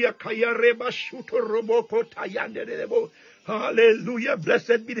 hallelujah. Hallelujah.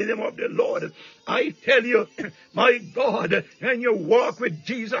 Blessed be the name of the Lord. I tell you, my God, when you walk with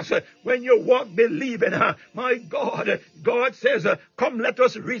Jesus, when you walk believing, my God, God says, come let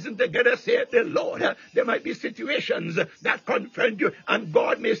us reason together, saith the Lord. There might be situations that confront you, and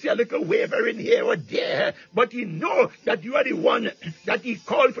God may say a little wavering here or there, but he knows that you are the one that he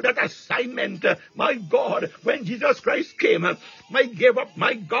called for that assignment. My God, when Jesus Christ came, I gave up,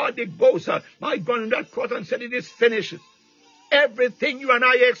 my God, the ghost, my God, on that cross and said, it is finished. Everything you and I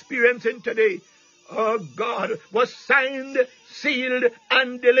are experiencing today, oh God, was signed, sealed,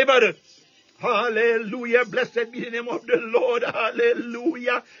 and delivered. Hallelujah. Blessed be the name of the Lord.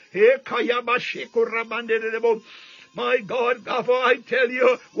 Hallelujah. My God, therefore I tell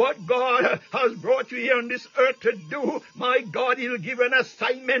you what God has brought you here on this earth to do. My God, he'll give an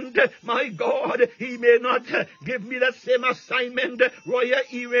assignment. My God, he may not give me the same assignment. Roya,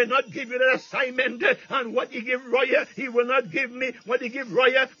 he may not give you that assignment. And what he give Roya, he will not give me. What he give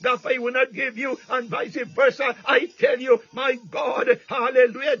Roya, therefore he will not give you. And vice versa. I tell you, my God,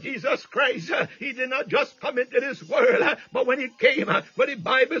 hallelujah, Jesus Christ, he did not just come into this world, but when he came, but the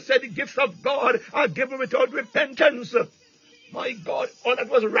Bible said the gifts of God are given without repentance. My God, all that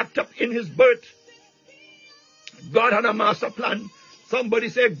was wrapped up in his birth. God had a master plan. Somebody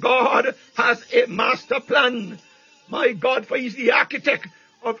say, God has a master plan. My God, for he's the architect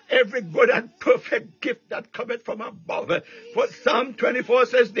of every good and perfect gift that cometh from above. For Psalm 24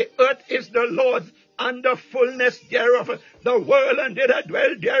 says, the earth is the Lord's and the fullness thereof, the world and they that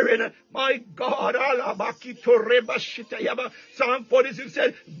dwell therein. My God, Psalm 46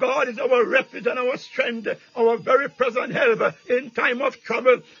 says, God is our refuge and our strength, our very present help in time of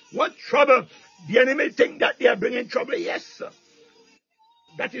trouble. What trouble? The enemy think that they are bringing trouble. Yes, sir.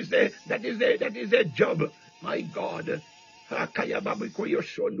 That is their job. My God. They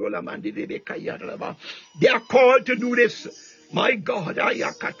are called to do this. My God,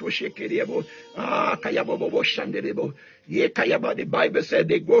 the Bible said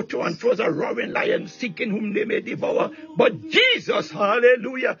they go to and fro as a roaring lion, seeking whom they may devour. But Jesus,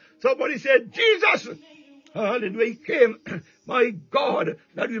 hallelujah. Somebody said, Jesus, hallelujah, he came, my God,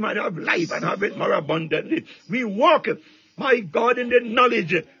 that we might have life and have it more abundantly. We walk, my God, in the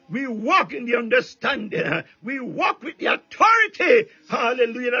knowledge. We walk in the understanding. We walk with the authority,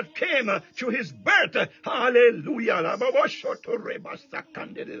 hallelujah, that came through his birth. Hallelujah.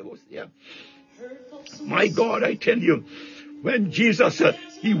 My God, I tell you, when Jesus,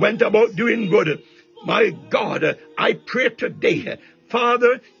 he went about doing good, my God, I pray today,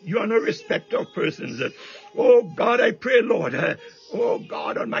 Father, you are no respecter of persons. Oh God, I pray, Lord, oh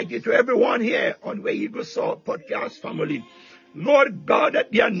God Almighty, to everyone here on Way Eagle Soul Podcast family, Lord God,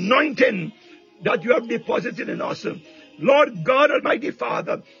 that the anointing that you have deposited in us, Lord God Almighty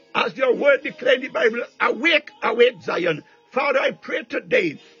Father, as your word declared in the Bible, awake, awake Zion. Father, I pray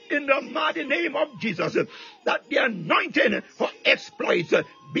today in the mighty name of Jesus that the anointing for exploits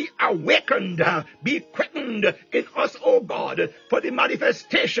be awakened, be quickened in us, O God, for the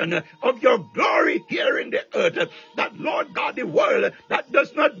manifestation of your glory here in the earth. That, Lord God, the world that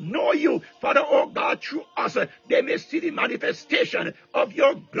does not know you, Father, O God, through us, they may see the manifestation of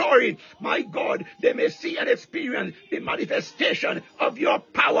your glory. My God, they may see and experience the manifestation of your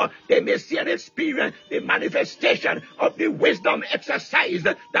power. They may see and experience the manifestation of the wisdom exercise.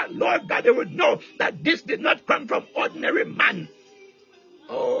 That, Lord God, they would know that this did not come from ordinary man.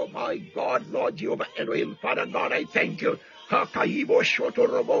 Oh my God, Lord Jehovah Elohim, Father God, I thank you. Father,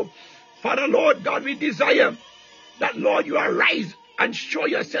 Lord God, we desire that, Lord, you arise and show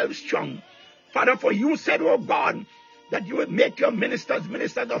yourself strong. Father, for you said, oh God, that you would make your ministers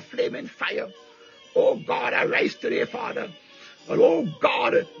ministers of flaming fire. Oh God, arise today, Father. Oh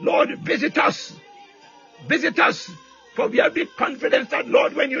God, Lord, visit us. Visit us. For we have the confidence that,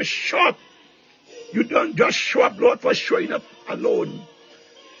 Lord, when you show up, you don't just show up, Lord, for showing up alone.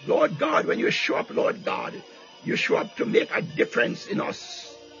 Lord God, when you show up, Lord God, you show up to make a difference in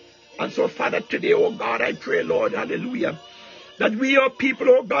us. And so, Father, today, oh God, I pray, Lord, hallelujah, that we, your people,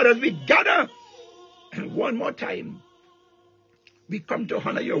 oh God, as we gather one more time, we come to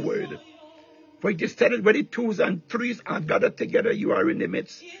honor your word. For it is said that where the twos and threes are gathered together, you are in the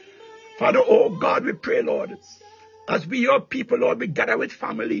midst. Father, oh God, we pray, Lord, as we, your people, Lord, we gather with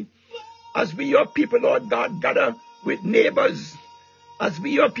family. As we, your people, Lord God, gather with neighbors. As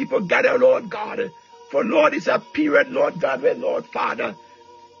we, your people, gather, Lord God. For, Lord, it's a period, Lord God, where, Lord Father,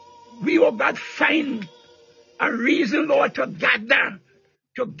 we, oh God, find a reason, Lord, to gather.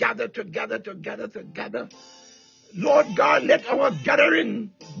 Lord God, let our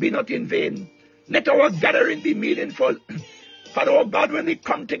gathering be not in vain. Let our gathering be meaningful. Father, oh God, when we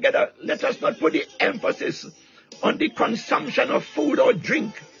come together, let us not put the emphasis on the consumption of food or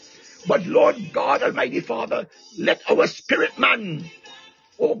drink. But, Lord God, Almighty Father, let our spirit man,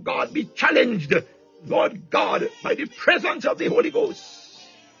 oh God, be challenged, Lord God, by the presence of the Holy Ghost.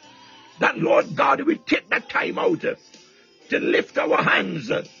 That, Lord God, we take that time out to lift our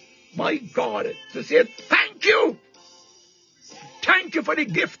hands, my God, to say thank you. Thank you for the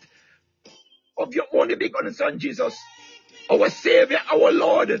gift of your only begotten Son, Jesus, our Savior, our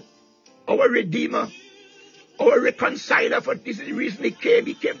Lord, our Redeemer, our reconciler. For this is the reason he came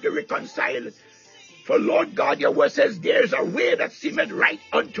to reconcile. For, Lord God, your word says, there is a way that seemeth right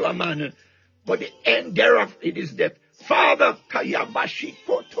unto a man, but the end thereof it is death. Father, you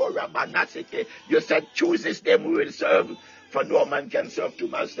said, choose this name we will serve, for no man can serve two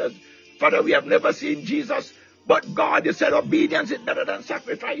masters. Father, we have never seen Jesus, but God, you said, obedience is better than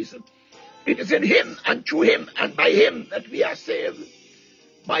sacrifice. It is in him and through him and by him that we are saved.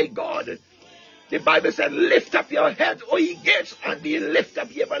 My God, the Bible said, lift up your heads, O ye gates, and ye lift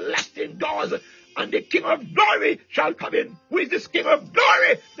up ye everlasting doors, and the King of glory shall come in. Who is this King of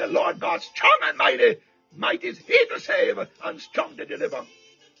glory? The Lord God, strong and mighty. Mighty is he to save, and strong to deliver.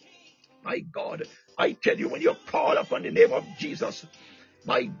 My God, I tell you, when you call upon the name of Jesus,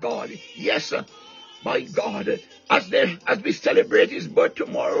 my God, yes, my God, as we celebrate his birth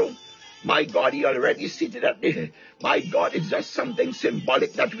tomorrow, my God, he already seated at the, my God, it's just something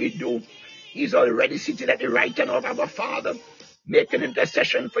symbolic that we do. He's already seated at the right hand of our Father, making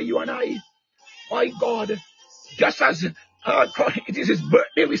intercession for you and I. My God, just as it is his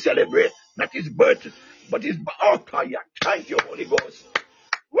birthday we celebrate, not his birth, but his, oh, thank you, Holy Ghost.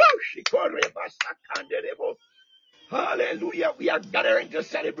 Hallelujah, we are gathering to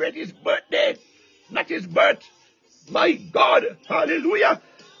celebrate his birthday, not his birth. My God, hallelujah.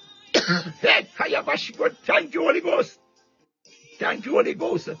 Thank you, Holy Ghost. Thank you, Holy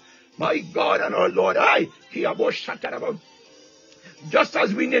Ghost. My God and our Lord, just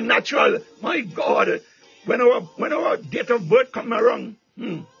as we in the natural, my God, when our date of birth come around,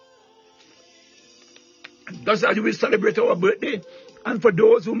 just as we celebrate our birthday, and for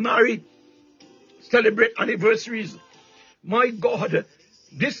those who marry, celebrate anniversaries. My God,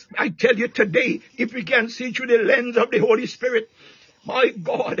 this I tell you today, if we can see through the lens of the Holy Spirit, my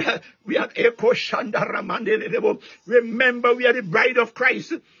God, we are Eko Shanda Ramande. Remember, we are the bride of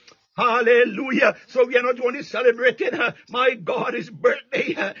Christ. Hallelujah. So we are not only celebrating, my God, his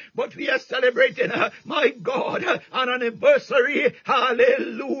birthday, but we are celebrating, my God, an anniversary.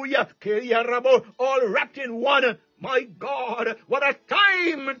 Hallelujah. All wrapped in one. My God, what a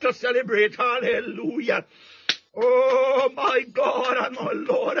time to celebrate. Hallelujah. Oh, my God and my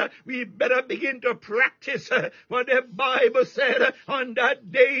Lord, we better begin to practice what the Bible said on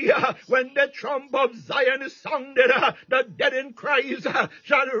that day when the trump of Zion sounded. The dead in Christ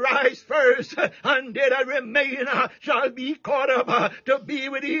shall rise first, and they that remain shall be caught up to be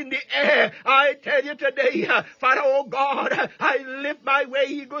within the air. I tell you today, Father, oh God, I lift my way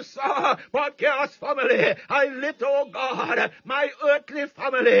eagle saw for Chaos family. I lift, oh God, my earthly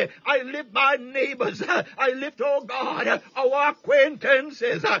family. I lift my neighbors. I lift, oh God, our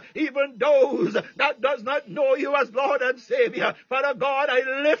acquaintances, even those that does not know you as Lord and Savior. Father God,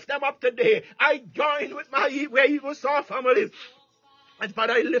 I lift them up today. I join with my Eagle Saw family. And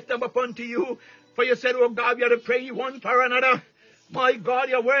Father, I lift them up unto you. For you said, oh God, we are to pray one for another. My God,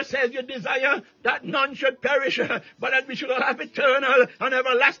 your word says you desire that none should perish, but that we should all have eternal and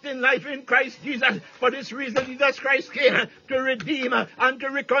everlasting life in Christ Jesus. For this reason, Jesus Christ came to redeem and to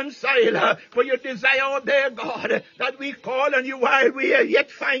reconcile. For you desire, oh dear God, that we call on you while we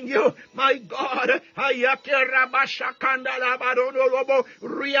yet find you. My God, for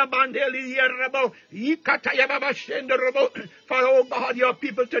oh God, your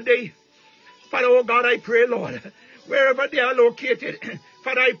people today. Father, oh God, I pray, Lord, wherever they are located,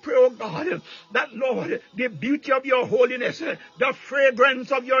 Father, I pray, oh God, that, Lord, the beauty of your holiness, the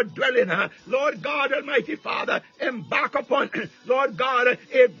fragrance of your dwelling, Lord God, Almighty Father, embark upon, Lord God,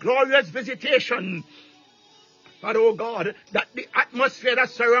 a glorious visitation. Father, oh God, that the atmosphere that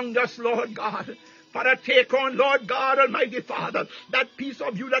surrounds us, Lord God, Father, take on, Lord God, Almighty Father, that peace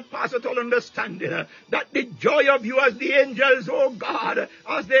of you that passeth all understanding, that the joy of you as the angels, oh God,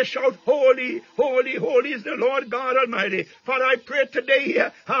 as they shout, holy, holy, holy is the Lord God Almighty. Father, I pray today,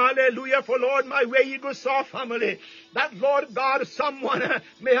 hallelujah, for Lord, my way Eagle Saw family, that, Lord God, someone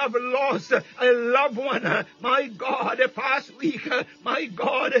may have lost a loved one, my God, the past week, my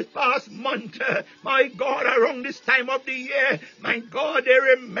God, the past month, my God, around this time of the year, my God, they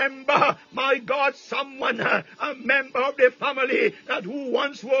remember, my God, someone, a member of the family that who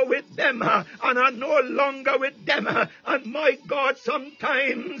once were with them and are no longer with them, and my God,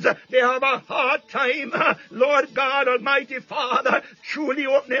 sometimes they have a hard time, Lord God, Almighty Father, truly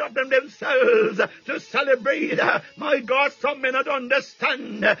opening up themselves to celebrate. My God, some may not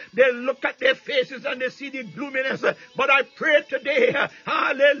understand. They look at their faces and they see the gloominess. But I pray today,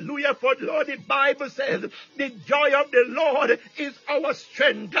 hallelujah, for Lord, the Bible says, the joy of the Lord is our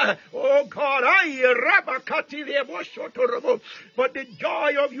strength. Oh God, but the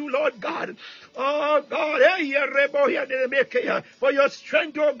joy of you, Lord God, oh God, for your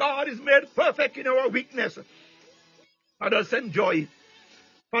strength, oh God, is made perfect in our weakness. Let us enjoy.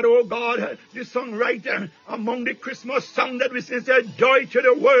 But oh God, the songwriter among the Christmas song that we sing says, joy to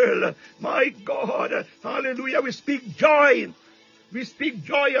the world. My God, hallelujah, we speak joy. We speak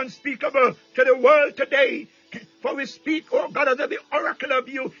joy unspeakable to the world today. For we speak, oh God, as the oracle of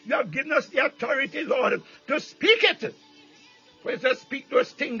you. You have given us the authority, Lord, to speak it. For it says, speak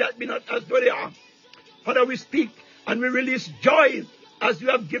those things that be not as though they are. Father, we speak and we release joy as you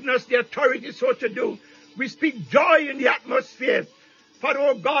have given us the authority so to do. We speak joy in the atmosphere. Father,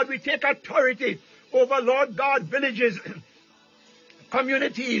 oh God, we take authority over, Lord God, villages,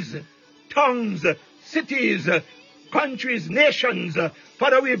 communities, towns, cities, countries, nations.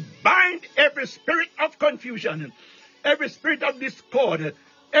 Father, we bind every spirit of confusion, every spirit of discord,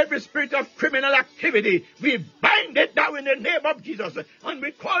 every spirit of criminal activity. We bind it now in the name of Jesus. And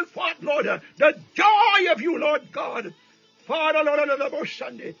we call forth, Lord, the joy of you, Lord God. Father, Lord,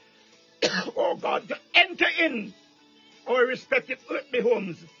 oh God, to enter in our respective earthly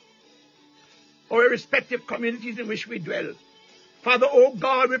homes, our respective communities in which we dwell. Father, oh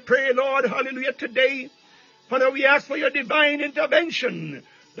God, we pray, Lord, hallelujah, today. Father, we ask for your divine intervention,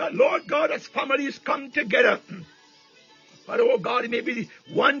 that, Lord God, as families come together. Father, oh God, it may be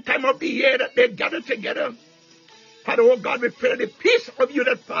one time of the year that they gather together. Father, oh God, we pray that the peace of you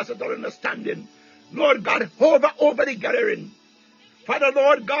that passeth all understanding, Lord God, hover over the gathering. Father,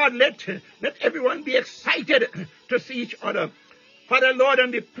 Lord God, let everyone be excited to see each other. Father, Lord,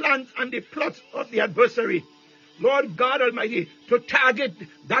 and the plans and the plots of the adversary, Lord God Almighty, to target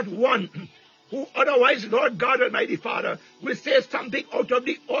that one who otherwise, Lord God Almighty Father, will say something out of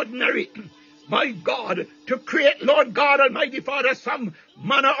the ordinary. My God, to create, Lord God Almighty Father, some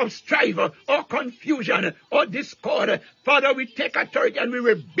manner of strife or confusion or discord. Father, we take authority and we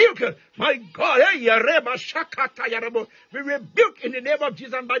rebuke, my God, we rebuke in the name of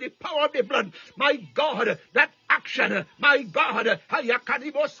Jesus by the power of the blood, my God, that action, my God, that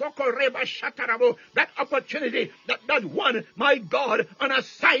opportunity, that one, my God, an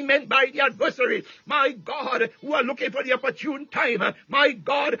assignment by the adversary, my God, who are looking for the opportune time, my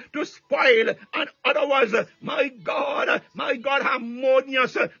God, to spoil and otherwise my God,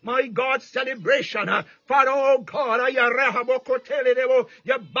 harmonious, my God, celebration. Father, oh God,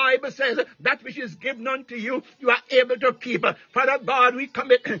 your Bible says that which is given unto you, you are able to keep. Father God, we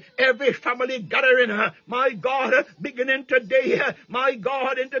commit every family gathering, my God, beginning today, my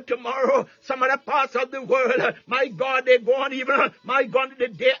God, into tomorrow, some other parts of the world, my God, they go on even, my God, the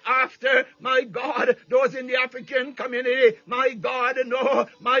day after, my God, those in the African community, my God, no,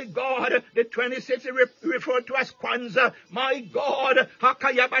 my God, the 26th referred to as Kwanzaa, my God,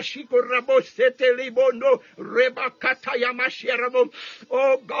 Hakayabashiko Rabo Sete Libondo, Rebakataya Mashirabo.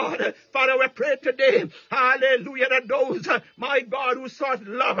 Oh God, Father, we pray today, hallelujah, that those, my God, who sought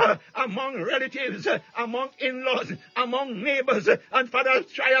love among relatives, among in-laws, among neighbors, and Father,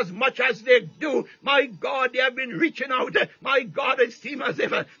 try as much as they do, my God, they have been reaching out, my God, it seems as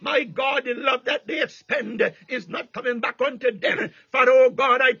if, my God, the love that they expend is not coming back unto them. Father, oh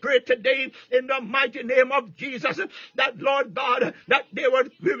God, I pray today in the mighty name of Jesus that, Lord God, that they were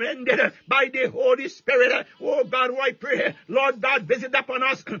reminded by the Holy Spirit. Oh God, I pray, Lord God, visit upon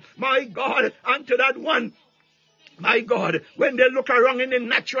us, my God, unto that one, my God, when they look around in the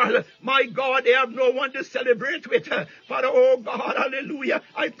natural, my God, they have no one to celebrate with. Father, oh God, hallelujah.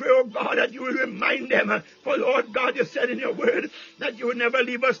 I pray, oh God, that you will remind them. For Lord God, you said in your word that you will never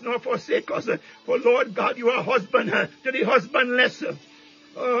leave us nor forsake us. For Lord God, you are husband to the husbandless.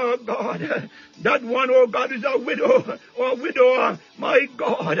 Oh God, that one, oh God, is a widow or widower. My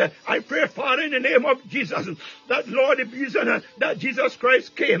God, I pray, Father, in the name of Jesus, that Lord, the reason that Jesus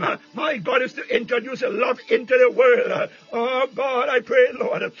Christ came, my God, is to introduce love into the world. Oh God, I pray,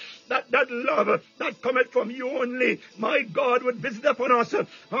 Lord, that love that cometh from you only, my God, would visit upon us.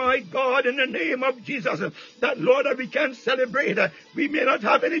 My God, in the name of Jesus, that Lord, that we can celebrate. We may not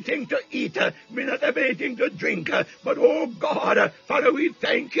have anything to eat, we may not have anything to drink, but oh God, Father, we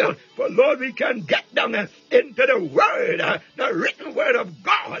thank you for, Lord, we can get down into the word, the written word of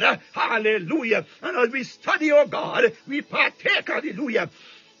God. Hallelujah. And as we study, oh God, we partake, hallelujah,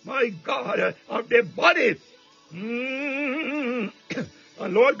 my God, of the body.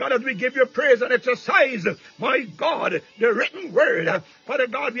 And Lord God, as we give you praise and exercise, my God, the written word, Father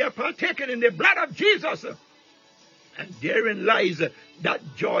God, we are partaking in the blood of Jesus. And therein lies that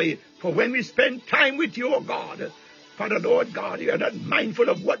joy. For when we spend time with you, oh God, Father, Lord God, you are not mindful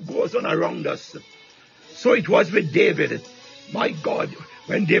of what goes on around us. So it was with David. My God,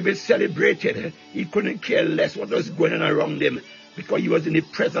 when David celebrated, he couldn't care less what was going on around him, because he was in the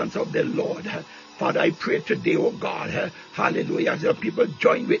presence of the Lord. Father, I pray today, oh God, hallelujah, as your people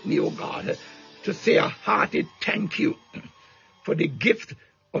join with me, oh God, to say a hearty thank you for the gift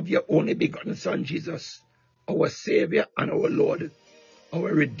of your only begotten Son, Jesus, our Savior and our Lord,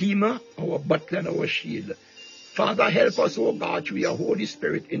 our Redeemer, our Butler and our Shield. Father, help us, oh God, through your Holy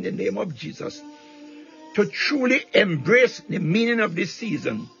Spirit, in the name of Jesus, to truly embrace the meaning of this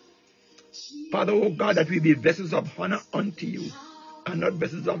season. Father, oh God, that we be vessels of honor unto you and not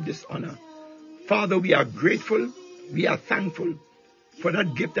vessels of dishonor. Father, we are grateful, we are thankful for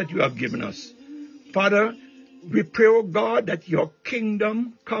that gift that you have given us. Father, we pray, oh God, that your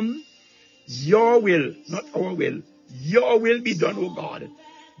kingdom come, your will, not our will, your will be done, oh God.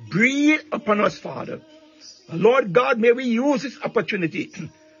 Breathe upon us, Father. Lord God, may we use this opportunity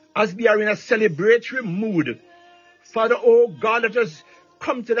as we are in a celebratory mood. Father, oh God, let us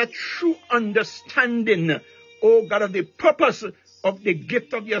come to that true understanding, oh God, of the purpose of the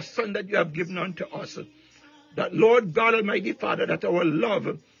gift of your Son that you have given unto us. That, Lord God Almighty, Father, that our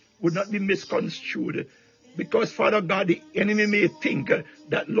love would not be misconstrued. Because, Father God, the enemy may think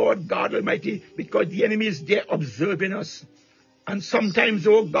that, Lord God Almighty, because the enemy is there observing us. And sometimes,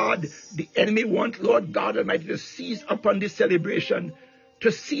 oh God, the enemy wants, Lord God Almighty, to seize upon this celebration,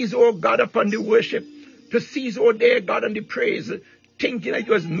 to seize, oh God, upon the worship, to seize, oh dear God, on the praise, thinking that it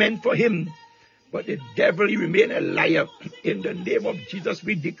was meant for him. But the devil, he remain a liar. In the name of Jesus,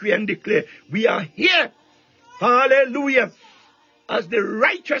 we decree and declare, we are here, hallelujah, as the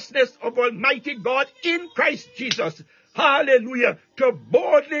righteousness of Almighty God in Christ Jesus, hallelujah, to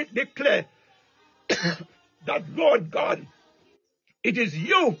boldly declare that, Lord God, it is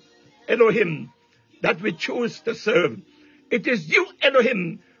you, Elohim, that we choose to serve. It is you,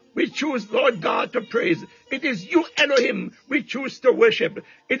 Elohim, we choose, Lord God, to praise. It is you, Elohim, we choose to worship.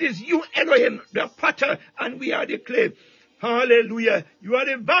 It is you, Elohim, the potter, and we are the clay. Hallelujah. You are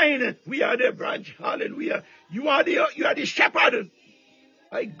the vine, we are the branch. Hallelujah. You are the shepherd,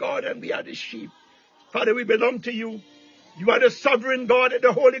 my God, and we are the sheep. Father, we belong to you. You are the sovereign God,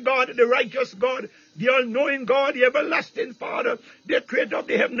 the holy God, the righteous God, the all-knowing God, the everlasting Father, the creator of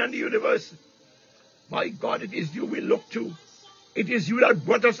the heaven and the universe. My God, it is you we look to. It is you that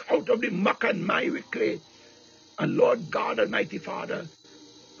brought us out of the muck and miry clay. And Lord God Almighty Father,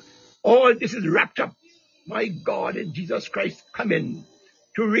 all this is wrapped up, my God, in Jesus Christ coming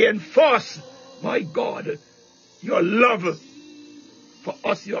to reinforce, my God, your love for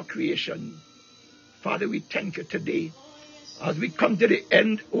us, your creation. Father, we thank you today. As we come to the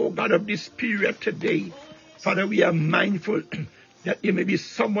end, oh God, of this period today, Father, we are mindful that there may be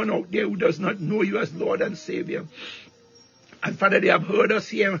someone out there who does not know you as Lord and Savior. And Father, they have heard us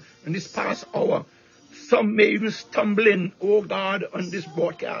here in this past hour. Some may even stumble in, oh God, on this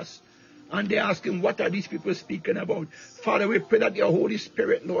broadcast. And they're asking, what are these people speaking about? Father, we pray that your Holy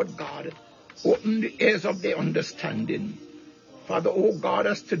Spirit, Lord God, open the ears of their understanding. Father, oh God,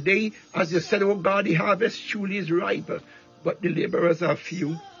 as today, as you said, oh God, the harvest truly is ripe, but the laborers are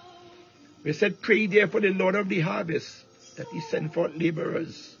few. We said, pray therefore the Lord of the harvest, that he send forth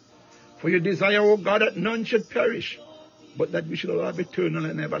laborers. For you desire, O God, that none should perish, but that we should all have eternal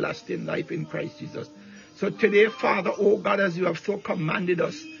and everlasting life in Christ Jesus. So today, Father, oh God, as you have so commanded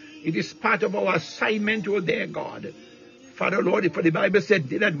us, it is part of our assignment, O dear God. Father, Lord, for the Bible said,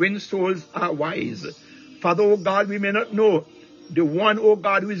 they that win souls are wise. Father, oh God, we may not know the one, oh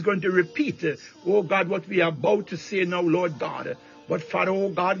God, who is going to repeat, oh God, what we are about to say now, Lord God. But Father, oh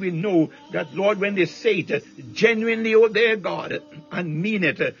God, we know that, Lord, when they say it genuinely, oh dear God, and mean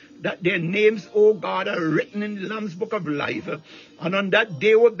it, that their names, oh God, are written in the Lamb's Book of Life. And on that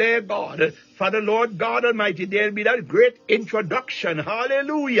day, oh dear God, Father, Lord God Almighty, there will be that great introduction,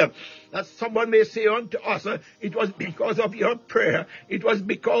 hallelujah, that someone may say unto us, it was because of your prayer, it was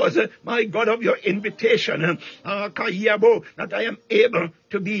because, my God, of your invitation, that I am able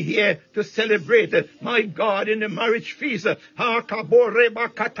to be here to celebrate, my God, in the marriage feast.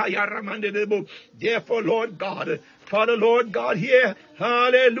 Therefore, Lord God, Father, Lord God, here,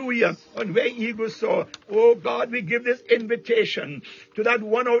 hallelujah, on where eagles soar, oh God, we give this invitation to that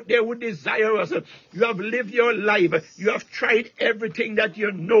one out there who desires us. You have lived your life. You have tried everything that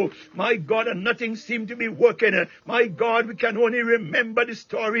you know, my God, and nothing seemed to be working. My God, we can only remember the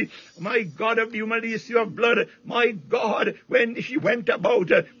story, my God, of the human issue of blood. My God, when she went about,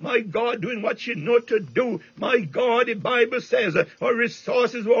 my God, doing what she knew to do. My God, the Bible says her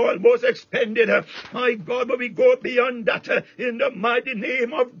resources were almost expended. My God, but we go beyond that in the mighty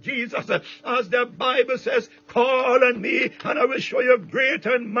name of Jesus. As the Bible says, call on me and I will show you great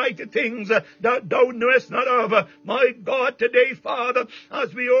and mighty things that thou knowest not of. My God, today, Father,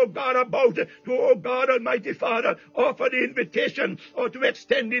 as we, oh God, about to, oh God Almighty Father, offer the invitation or to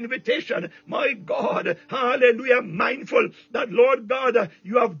extend the invitation, my God, hallelujah, mindful that, Lord God,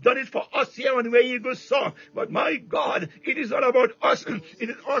 you have done it for us here on Where Eagles Soar. But my God, it is all about us. It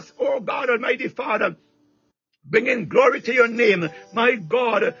is us, oh God Almighty Father, bringing glory to your name, my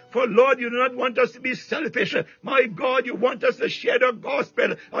God. For Lord, you do not want us to be selfish. My God, you want us to share the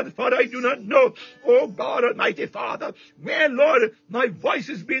gospel. And Father, I do not know, oh God Almighty Father, where, Lord, my voice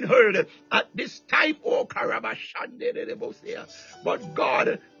is being heard at this time, oh Karabashande. But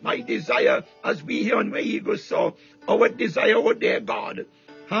God, my desire, as we here on Where Eagles Soar, our desire, oh dear God,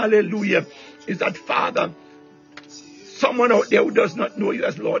 hallelujah, is that, Father, someone out there who does not know you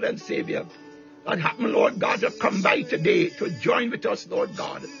as Lord and Savior, that happen, Lord God, to come by today to join with us, Lord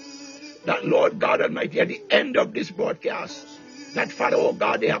God. That, Lord God Almighty, at the end of this broadcast, that, Father, oh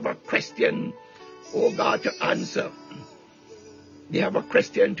God, they have a question, oh God, to answer. They have a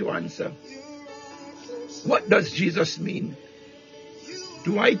question to answer. What does Jesus mean?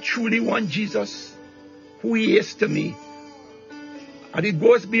 Do I truly want Jesus, who he is to me? And it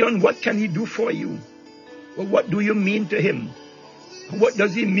goes beyond what can he do for you, but what do you mean to him? What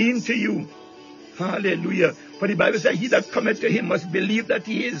does he mean to you? Hallelujah. For the Bible says, he that cometh to him must believe that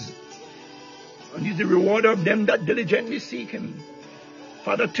he is, and he's the rewarder of them that diligently seek him.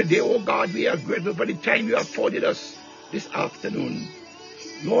 Father, today, oh God, we are grateful for the time you have afforded us this afternoon.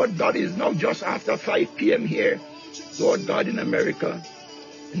 Lord God, it is now just after 5 p.m. here, Lord God, in America,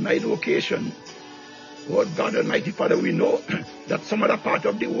 in my location. Lord God Almighty Father, we know that some other part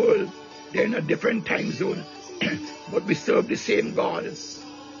of the world, they're in a different time zone, but we serve the same God.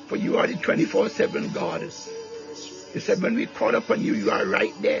 For you are the 24/7 God. You said when we call upon you, you are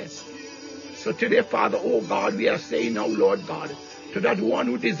right there. So today, Father, oh God, we are saying now, Lord God, to that one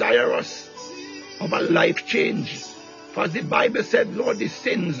who desires us of a life change. For as the Bible said, Lord, the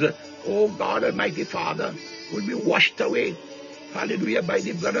sins, oh God Almighty Father, will be washed away. Hallelujah, by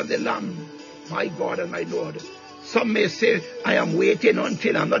the blood of the Lamb, my God and my Lord. Some may say, I am waiting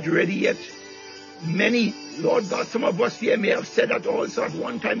until I'm not ready yet. Many, Lord God, some of us here may have said that also at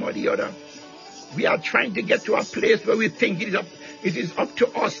one time or the other. We are trying to get to a place where we think it is up to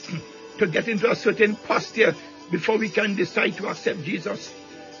us to get into a certain posture before we can decide to accept Jesus.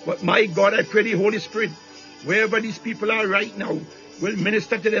 But my God, I pray the Holy Spirit wherever these people are right now, will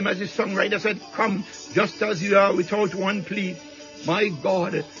minister to them as the songwriter said, come just as you are without one plea. My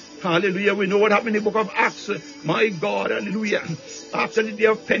God, hallelujah. We know what happened in the book of Acts. My God, hallelujah. After the day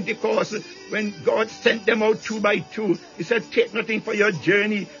of Pentecost, when God sent them out 2 by 2, he said, take nothing for your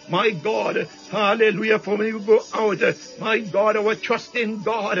journey. My God, hallelujah. For when you go out, my God, our trust in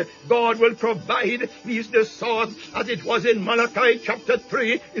God, God will provide. He is the source, as it was in Malachi chapter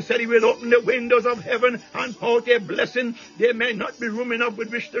 3. He said he will open the windows of heaven and pour out a blessing. There may not be room enough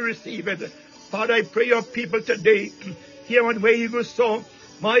with which to receive it. Father, I pray your people today, here on Where Eagles Soar,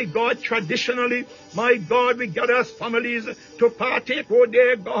 my God, traditionally, my God, we gather as families to partake, oh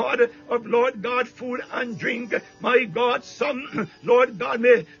dear God, of Lord God, food and drink. My God, some, Lord God,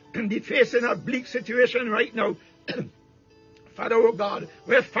 may be facing a bleak situation right now. Father, oh God,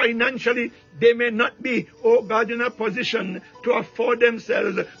 where financially they may not be, oh God, in a position to afford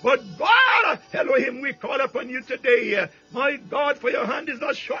themselves. But God, Elohim, we call upon you today. My God, for your hand is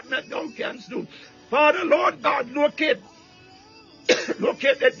not short that thou canst do. Father, Lord God, locate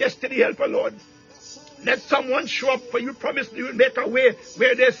that destiny helper, Lord. Let someone show up, for you promised you will make a way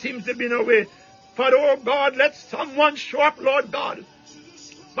where there seems to be no way. Father, oh God, let someone show up, Lord God.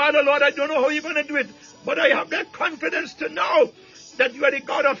 Father, Lord, I don't know how you're going to do it, but I have that confidence to know that you are the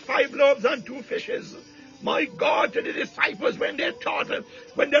God of 5 loaves and 2 fishes. My God, to the disciples, when they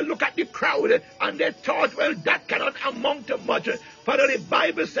look at the crowd and they thought, well, that cannot amount to much. Father, the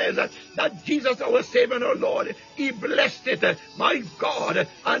Bible says that Jesus, our Savior and our Lord, he blessed it, my God,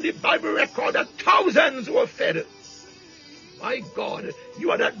 and the Bible records that thousands were fed. My God, you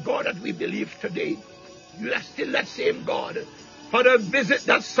are that God that we believe today. You are still that same God. Father, visit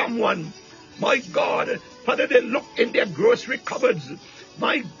that someone. My God, Father, they look in their grocery cupboards.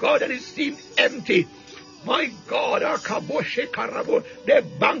 My God, and it seemed empty. My God, their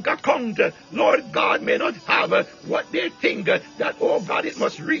bank account, Lord God, may not have what they think that, oh God, it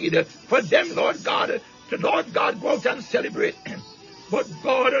must read for them, Lord God, to Lord God go out and celebrate. But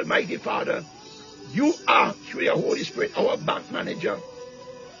God, Almighty Father, you are, through your Holy Spirit, our bank manager.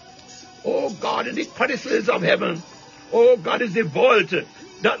 Oh God, in the codicils of heaven, oh God, is the vault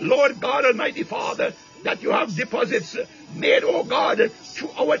that, Lord God, Almighty Father, that you have deposits made, oh God, through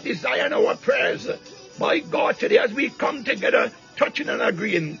our desire and our prayers. My God, today as we come together, touching and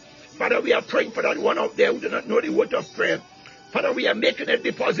agreeing, Father, we are praying for that one out there who do not know the word of prayer. Father, we are making a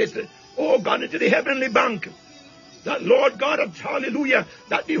deposit, oh God, into the heavenly bank, that Lord God, hallelujah,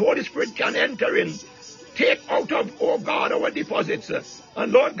 that the Holy Spirit can enter in, take out of, oh God, our deposits,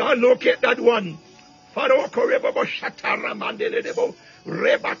 and Lord God, locate that one. Father,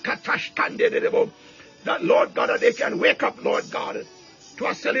 that Lord God, that they can wake up, Lord God, to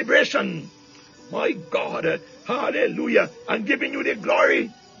a celebration. My God, hallelujah, and giving you the glory,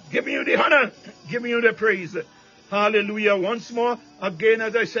 giving you the honor, giving you the praise. Hallelujah. Once more, again,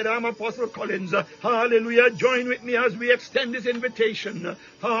 as I said, I'm Apostle Collins. Hallelujah. Join with me as we extend this invitation.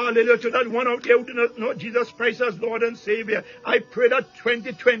 Hallelujah. To that one out there who do not know Jesus Christ as Lord and Savior. I pray that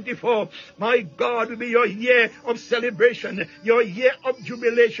 2024, my God, will be your year of celebration, your year of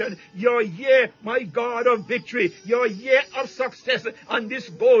jubilation, your year, my God, of victory, your year of success. And this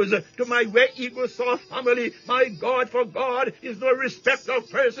goes to my Where Eagles Soar family. My God, for God is no respecter of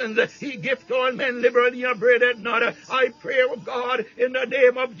persons. He gives to all men liberally and upbraided not. I pray, oh God, in the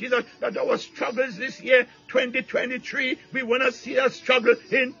name of Jesus, that our struggles this year, 2023, we want to see us struggle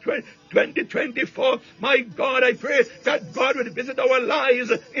in 2024. My God, I pray that God will visit our lives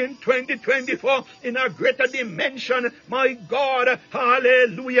in 2024 in a greater dimension. My God,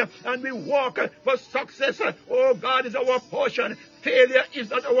 hallelujah. And we walk for success. Oh God, is our portion. Failure is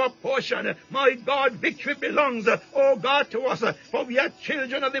not our portion. My God, victory belongs, oh God, to us. For we are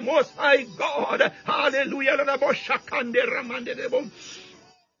children of the Most High God. Hallelujah.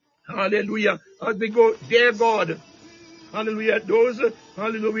 Hallelujah. As we go, dear God. Hallelujah. Those,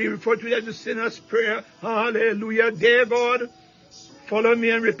 hallelujah, we refer to it as the sinner's prayer. Hallelujah. Dear God, follow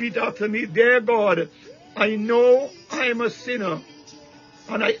me and repeat after me. Dear God, I know I am a sinner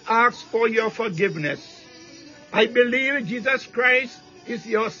and I ask for your forgiveness. I believe Jesus Christ is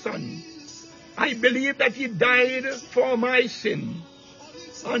your Son. I believe that he died for my sin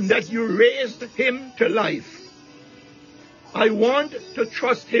and that you raised him to life. I want to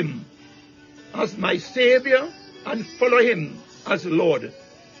trust him as my Savior and follow him as Lord.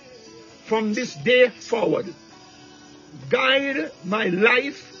 From this day forward, guide my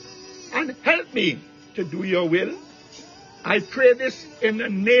life and help me to do your will. I pray this in the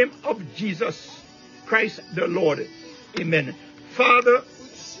name of Jesus Christ the Lord. Amen. Father,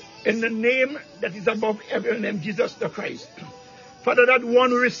 in the name that is above every name, Jesus the Christ. Father, that one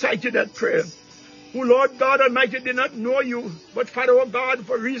who recited that prayer, who, Lord God Almighty, did not know you, but Father, oh God,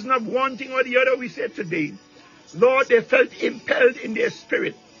 for reason of one thing or the other, we say today, Lord, they felt impelled in their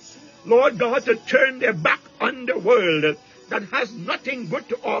spirit, Lord God, to turn their back on the world that has nothing good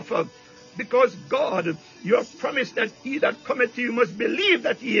to offer. Because, God, you have promised that he that cometh to you must believe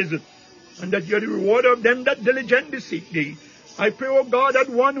that he is, and that you are the rewarder of them that diligently seek thee. I pray, oh God, that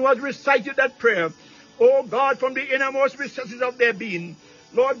one who has recited that prayer, oh God, from the innermost recesses of their being,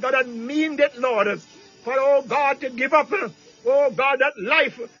 Lord God, and mean that, Lord, for, oh God, to give up, oh God, that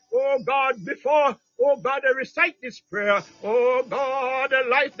life, oh God, before, oh God, they recite this prayer, oh God, the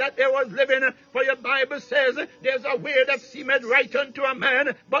life that they was living, for your Bible says, there's a way that seemeth right unto a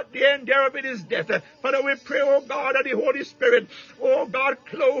man, but the end thereof it is death. Father, we pray, oh God, that the Holy Spirit, oh God,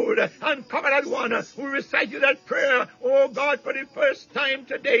 clothe and cover that one who recited that prayer, oh God, for the first time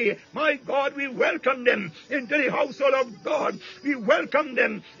today. My God, we welcome them into the household of God. We welcome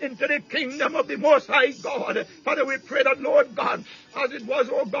them into the kingdom of the Most High God. Father, we pray that, Lord God, as it was,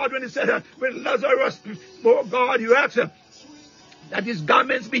 oh God, when he said with Lazarus, oh God, you asked that his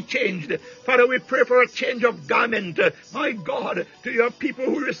garments be changed. Father, we pray for a change of garment, my God, to your people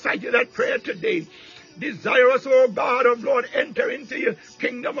who recited that prayer today. Desirous, oh God of Lord, enter into your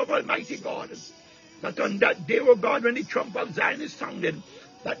kingdom of Almighty God. That on that day, oh God, when the trump of Zion is sounded,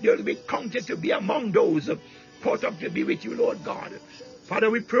 that they will be counted to be among those caught up to be with you, Lord God. Father,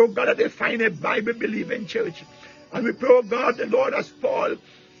 we pray, oh God, that they find a Bible-believing church. And we pray, oh God, the Lord, as Paul,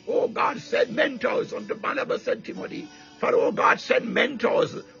 oh God, send mentors unto Barnabas and Timothy. Father, oh God, send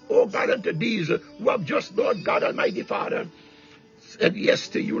mentors, oh God, unto these who have just, Lord God Almighty, Father, said yes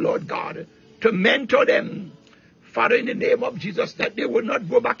to you, Lord God, to mentor them, Father, in the name of Jesus, that they will not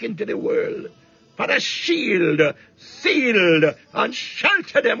go back into the world. Father, shield, sealed, and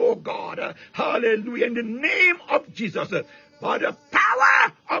shelter them, oh God. Hallelujah. In the name of Jesus, by the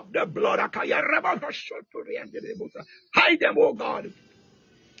power of the blood, hide them, oh God.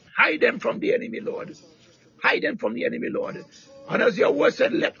 Hide them from the enemy, Lord. Hide them from the enemy, Lord. And as your word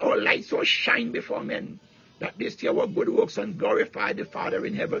said, let our light so shine before men, that they see our good works and glorify the Father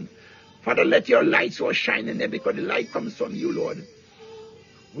in heaven. Father, let your light so shine in them, because the light comes from you, Lord.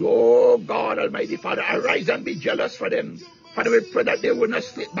 Oh God Almighty, Father, arise and be jealous for them. Father, we pray that they will not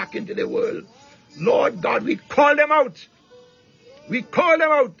slip back into the world. Lord God, we call them out. We call them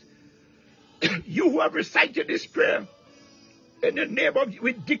out. You who have recited this prayer, in the name of,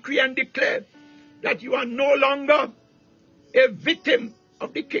 we decree and declare that you are no longer a victim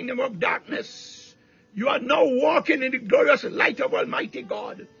of the kingdom of darkness. You are now walking in the glorious light of Almighty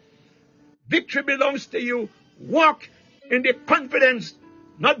God. Victory belongs to you. Walk in the confidence,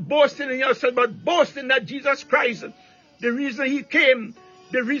 not boasting in yourself, but boasting that Jesus Christ, the reason he came,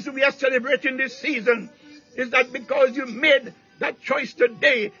 the reason we are celebrating this season, is that because you made that choice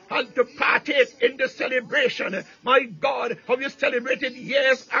today and to partake in the celebration. My God, how you celebrated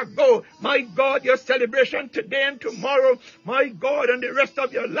years ago. My God, your celebration today and tomorrow, my God, and the rest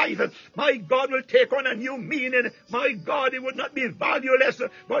of your life, my God, will take on a new meaning. My God, it would not be valueless,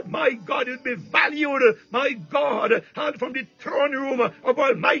 but my God, it will be valued, my God, and from the throne room of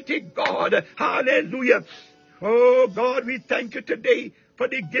Almighty God. Hallelujah. Oh God, we thank you today for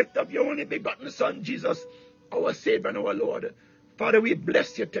the gift of your only begotten Son, Jesus, our Savior and our Lord. Father, we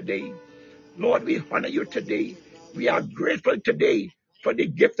bless you today. Lord, we honor you today. We are grateful today for the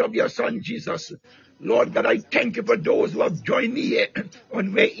gift of your Son, Jesus. Lord God, I thank you for those who have joined me here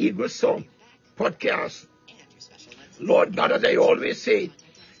on Where Eagles Soar podcast. Lord God, as I always say,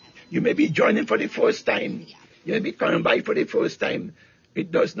 you may be joining for the first time. You may be coming by for the first time.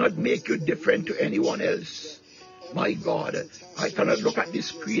 It does not make you different to anyone else. My God, I cannot look at the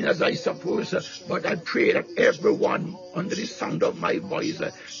screen as I suppose, but I pray that everyone under the sound of my voice,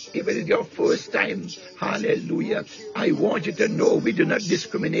 if it is your first time, hallelujah, I want you to know we do not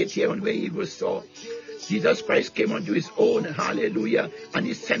discriminate here on Where Eagles Soar. Jesus Christ came unto his own, hallelujah, and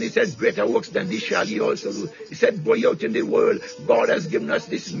he sent, he said, greater works than these shall ye also do. He said, go out in the world. God has given us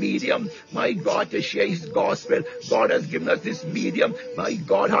this medium, my God, to share his gospel. God has given us this medium, my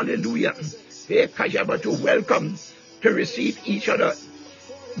God, hallelujah, to welcome, to receive each other,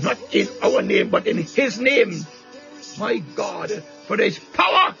 not in our name, but in his name. My God, for there is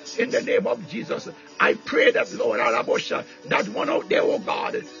power in the name of Jesus. I pray that, Lord, that one out there, oh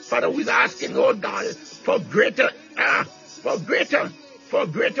God, Father, who is asking, Lord God, for greater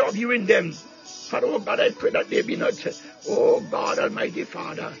of you in them. Father, oh God, I pray that they be not, oh God, Almighty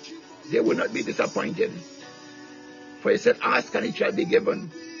Father, they will not be disappointed. For he said, ask and it shall be given,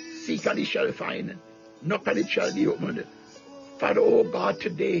 seek and it shall find, knock and it shall be opened. Father, oh God,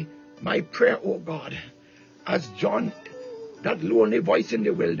 today, my prayer, oh God, as John, that lonely voice in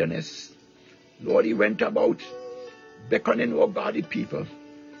the wilderness, Lord, he went about beckoning, oh God, the people.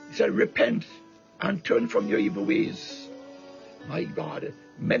 He said, repent and turn from your evil ways. My God,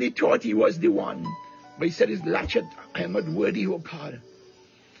 many thought he was the one, but he said, his latchet, I am not worthy, oh God.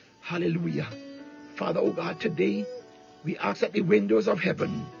 Hallelujah. Father, oh God, today we ask that the windows of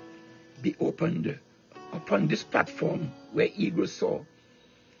heaven be opened upon this platform where eagles soar.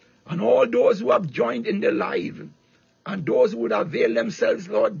 And all those who have joined in the live, and those who would avail themselves,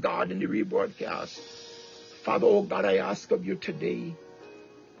 Lord God, in the rebroadcast. Father, oh God, I ask of you today,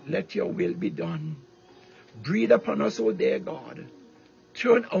 let your will be done. Breathe upon us, oh dear God.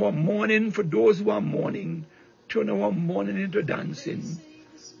 Turn our mourning for those who are mourning. Turn our mourning into dancing.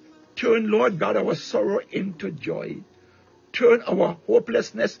 Turn, Lord God, our sorrow into joy. Turn our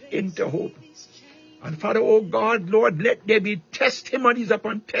hopelessness into hope. And Father, oh God, Lord, let there be testimonies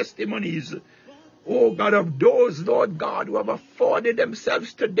upon testimonies, oh God, of those, Lord God, who have afforded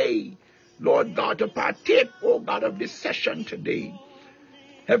themselves today, Lord God, to partake, oh God, of this session today.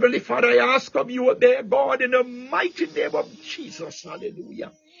 Heavenly Father, I ask of you, dear God, in the mighty name of Jesus,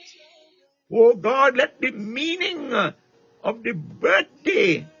 hallelujah. Oh God, let the meaning of the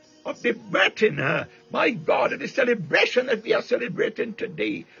birthday, of the birthing, my God, the celebration that we are celebrating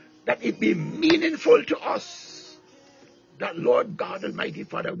today, that it be meaningful to us. That, Lord God Almighty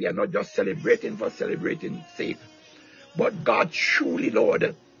Father, we are not just celebrating for celebrating sake, but God, truly,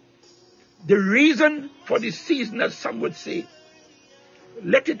 Lord, the reason for the season, as some would say,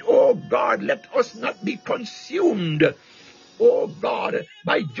 let it, oh God, let us not be consumed, oh God,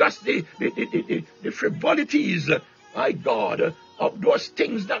 by just the frivolities, my God, of those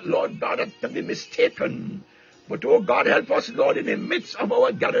things that, Lord God, that can be mistaken. But, oh God, help us, Lord, in the midst of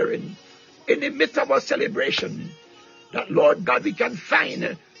our gathering, in the midst of our celebration, that, Lord God, we can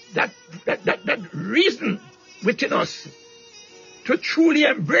find that reason within us to truly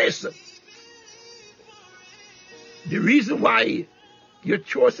embrace the reason why you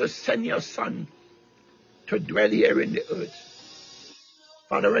chose to send your Son to dwell here in the earth.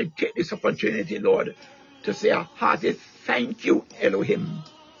 Father, I take this opportunity, Lord, to say a hearty thank you, Elohim.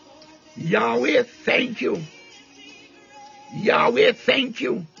 Yahweh, thank you. Yahweh, thank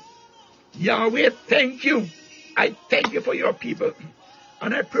you. Yahweh, thank you. I thank you for your people.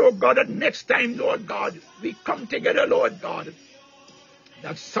 And I pray, oh God, that next time, Lord God, we come together, Lord God,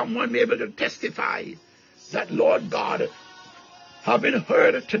 that someone may be able to testify that, Lord God, having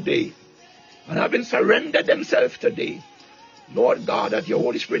heard today and having surrendered themselves today, Lord God, that your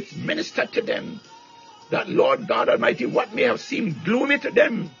Holy Spirit ministered to them, that, Lord God Almighty, what may have seemed gloomy to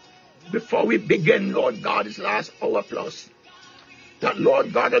them before we begin, Lord God, this last hour plus, that,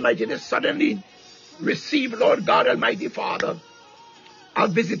 Lord God Almighty, they suddenly receive, Lord God Almighty Father, a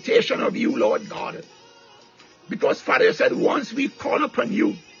visitation of you, Lord God. Because, Father, you said, once we call upon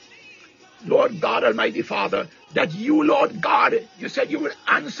you, Lord God Almighty Father, that you, Lord God, you said you will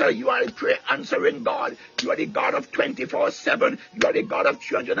answer. You are a prayer answering God. You are the God of 24/7. You are the God of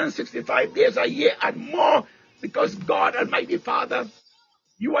 365 days a year and more. Because, God Almighty Father,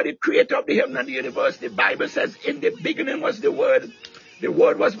 you are the creator of the heaven and the universe. The Bible says, in the beginning was the Word. The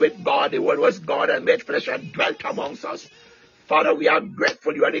Word was with God. The Word was God and made flesh and dwelt amongst us. Father, we are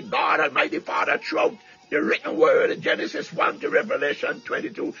grateful. You are the God Almighty Father throughout the written word, Genesis 1 to Revelation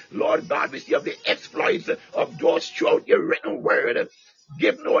 22. Lord God, we see of the exploits of those throughout your written word.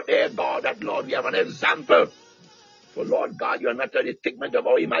 Give no dear God that, Lord, we have an example. For, Lord God, you are not the figment of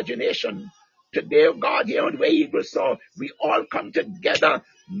our imagination. Today, oh God, here on Where Eagles Soar, we all come together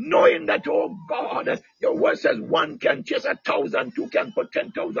knowing that, oh God, your word says one can chase 1,000, two can put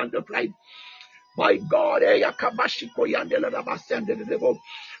 10,000 to flight. My God,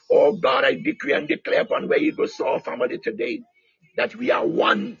 oh God, I decree and declare upon Where Eagles Soar family today that we are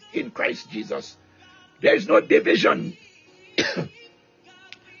one in Christ Jesus. There is no division.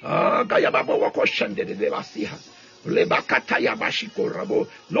 Lord,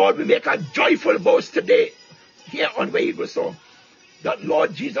 we make a joyful boast today here on Where Eagles Soar that,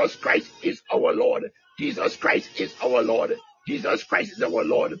 Lord, Jesus Christ is our Lord. Jesus Christ is our Lord. Jesus Christ is our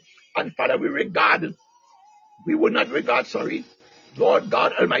Lord. And Father, we would not regard, Lord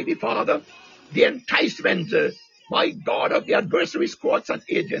God Almighty Father, the enticement, my God, of the adversary's courts and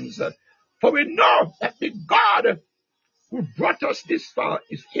agents. For we know that the God who brought us this far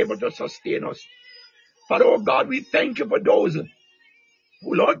is able to sustain us. Father, oh God, we thank you for those who,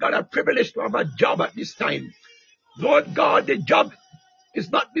 Lord God, are privileged to have a job at this time. Lord God, the job is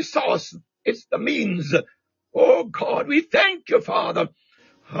not the source, it's the means. Oh God, we thank you, Father.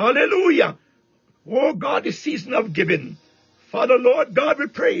 Hallelujah. Oh God, the season of giving. Father, Lord God, we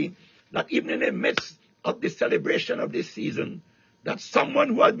pray that even in the midst of the celebration of this season, that someone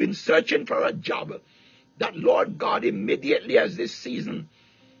who has been searching for a job, that Lord God, immediately as this season,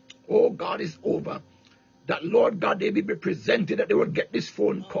 oh God, is over, that Lord God, they will be presented, that they will get this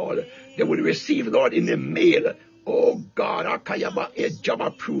phone call, they will receive, Lord, in the mail, oh God, Akayaba, a job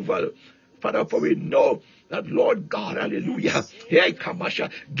approval. Father, for we know that, Lord God, hallelujah, here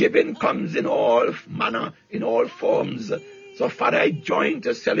Kabasha, giving comes in all manner, in all forms. So Father, I join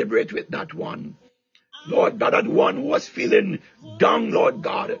to celebrate with that one. Lord God, that one who was feeling down, Lord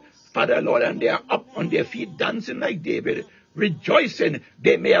God, Father, Lord, and they are up on their feet dancing like David, rejoicing.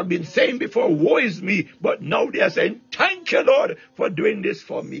 They may have been saying before, woe is me, but now they are saying, thank you, Lord, for doing this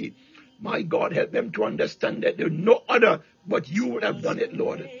for me. My God, help them to understand that there's no other but you would have done it,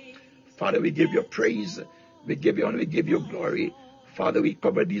 Lord. Father, we give you praise, we give you honor, we give you glory. Father, we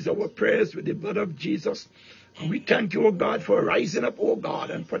cover these our prayers with the blood of Jesus. And we thank you, O God, for rising up, O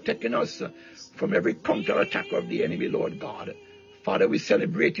God, and protecting us from every counterattack of the enemy, Lord God. Father, we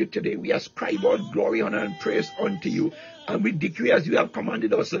celebrate you today. We ascribe all glory, honor, and praise unto you. And we decree, as you have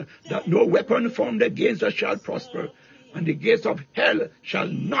commanded us, that no weapon formed against us shall prosper. And the gates of hell shall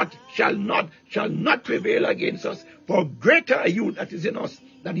not prevail against us. For greater are you that is in us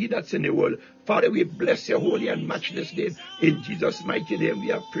than he that's in the world. Father, we bless your holy and matchless name. In Jesus' mighty name we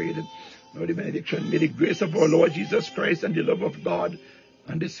have prayed. Now the benediction, may the grace of our Lord Jesus Christ and the love of God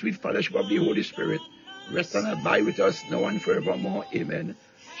and the sweet fellowship of the Holy Spirit rest and abide with us now and forevermore. Amen.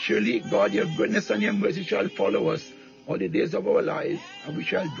 Surely God, your goodness and your mercy shall follow us all the days of our lives, and we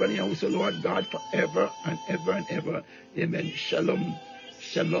shall dwell in the house of the Lord God forever and ever and ever. Amen. Shalom,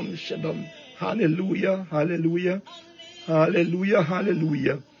 shalom, shalom. Hallelujah, hallelujah, hallelujah,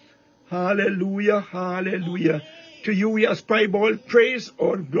 hallelujah, hallelujah, hallelujah. To you we ascribe all praise,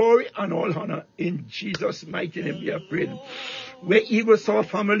 all glory, and all honor. In Jesus' mighty name we have prayed. Where Eagle Soar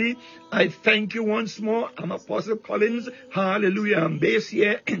family, I thank you once more. I'm Apostle Collins. Hallelujah. I'm based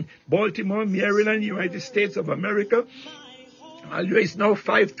here in Baltimore, Maryland, United States of America. It's now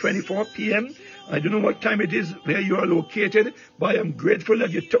 5:24 p.m. I don't know what time it is where you are located, but I'm grateful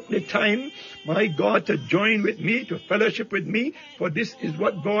that you took the time, my God, to join with me, to fellowship with me, for this is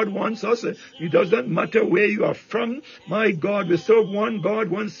what God wants us. It doesn't matter where you are from. My God, we serve one God,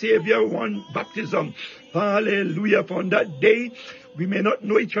 one Savior, one baptism. Hallelujah. On that day, we may not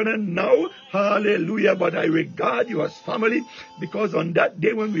know each other now, hallelujah, but I regard you as family, because on that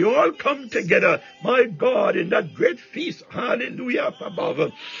day when we all come together, my God, in that great feast, hallelujah, up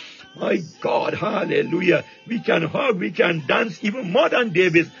above, my God, hallelujah, we can hug, we can dance even more than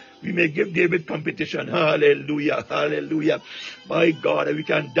David. We may give David competition, hallelujah, hallelujah, my God, we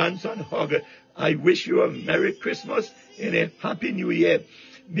can dance and hug. I wish you a Merry Christmas and a Happy New Year.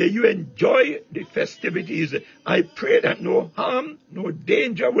 May you enjoy the festivities. I pray that no harm, no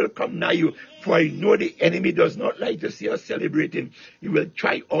danger will come nigh you, for I know the enemy does not like to see us celebrating. He will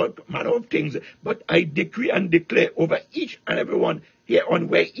try all manner of things, but I decree and declare over each and every one here on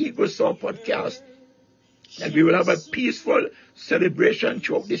Where Eagle Soar podcast that we will have a peaceful celebration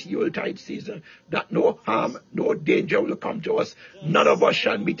throughout this Yuletide season, that no harm, no danger will come to us. None of us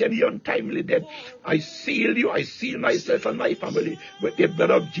shall meet any untimely death. I seal you, I seal myself and my family with the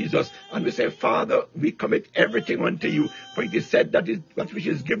blood of Jesus. And we say, Father, we commit everything unto you, for it is said that that which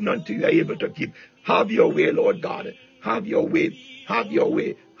is given unto you are able to keep. Have your way, Lord God. Have your way, have your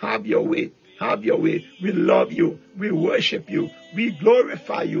way, have your way. Have your way. We love you. We worship you. We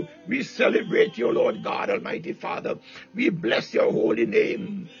glorify you. We celebrate you, Lord God, Almighty Father. We bless your holy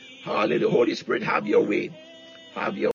name. Hallelujah. Holy Spirit, have your way. Have your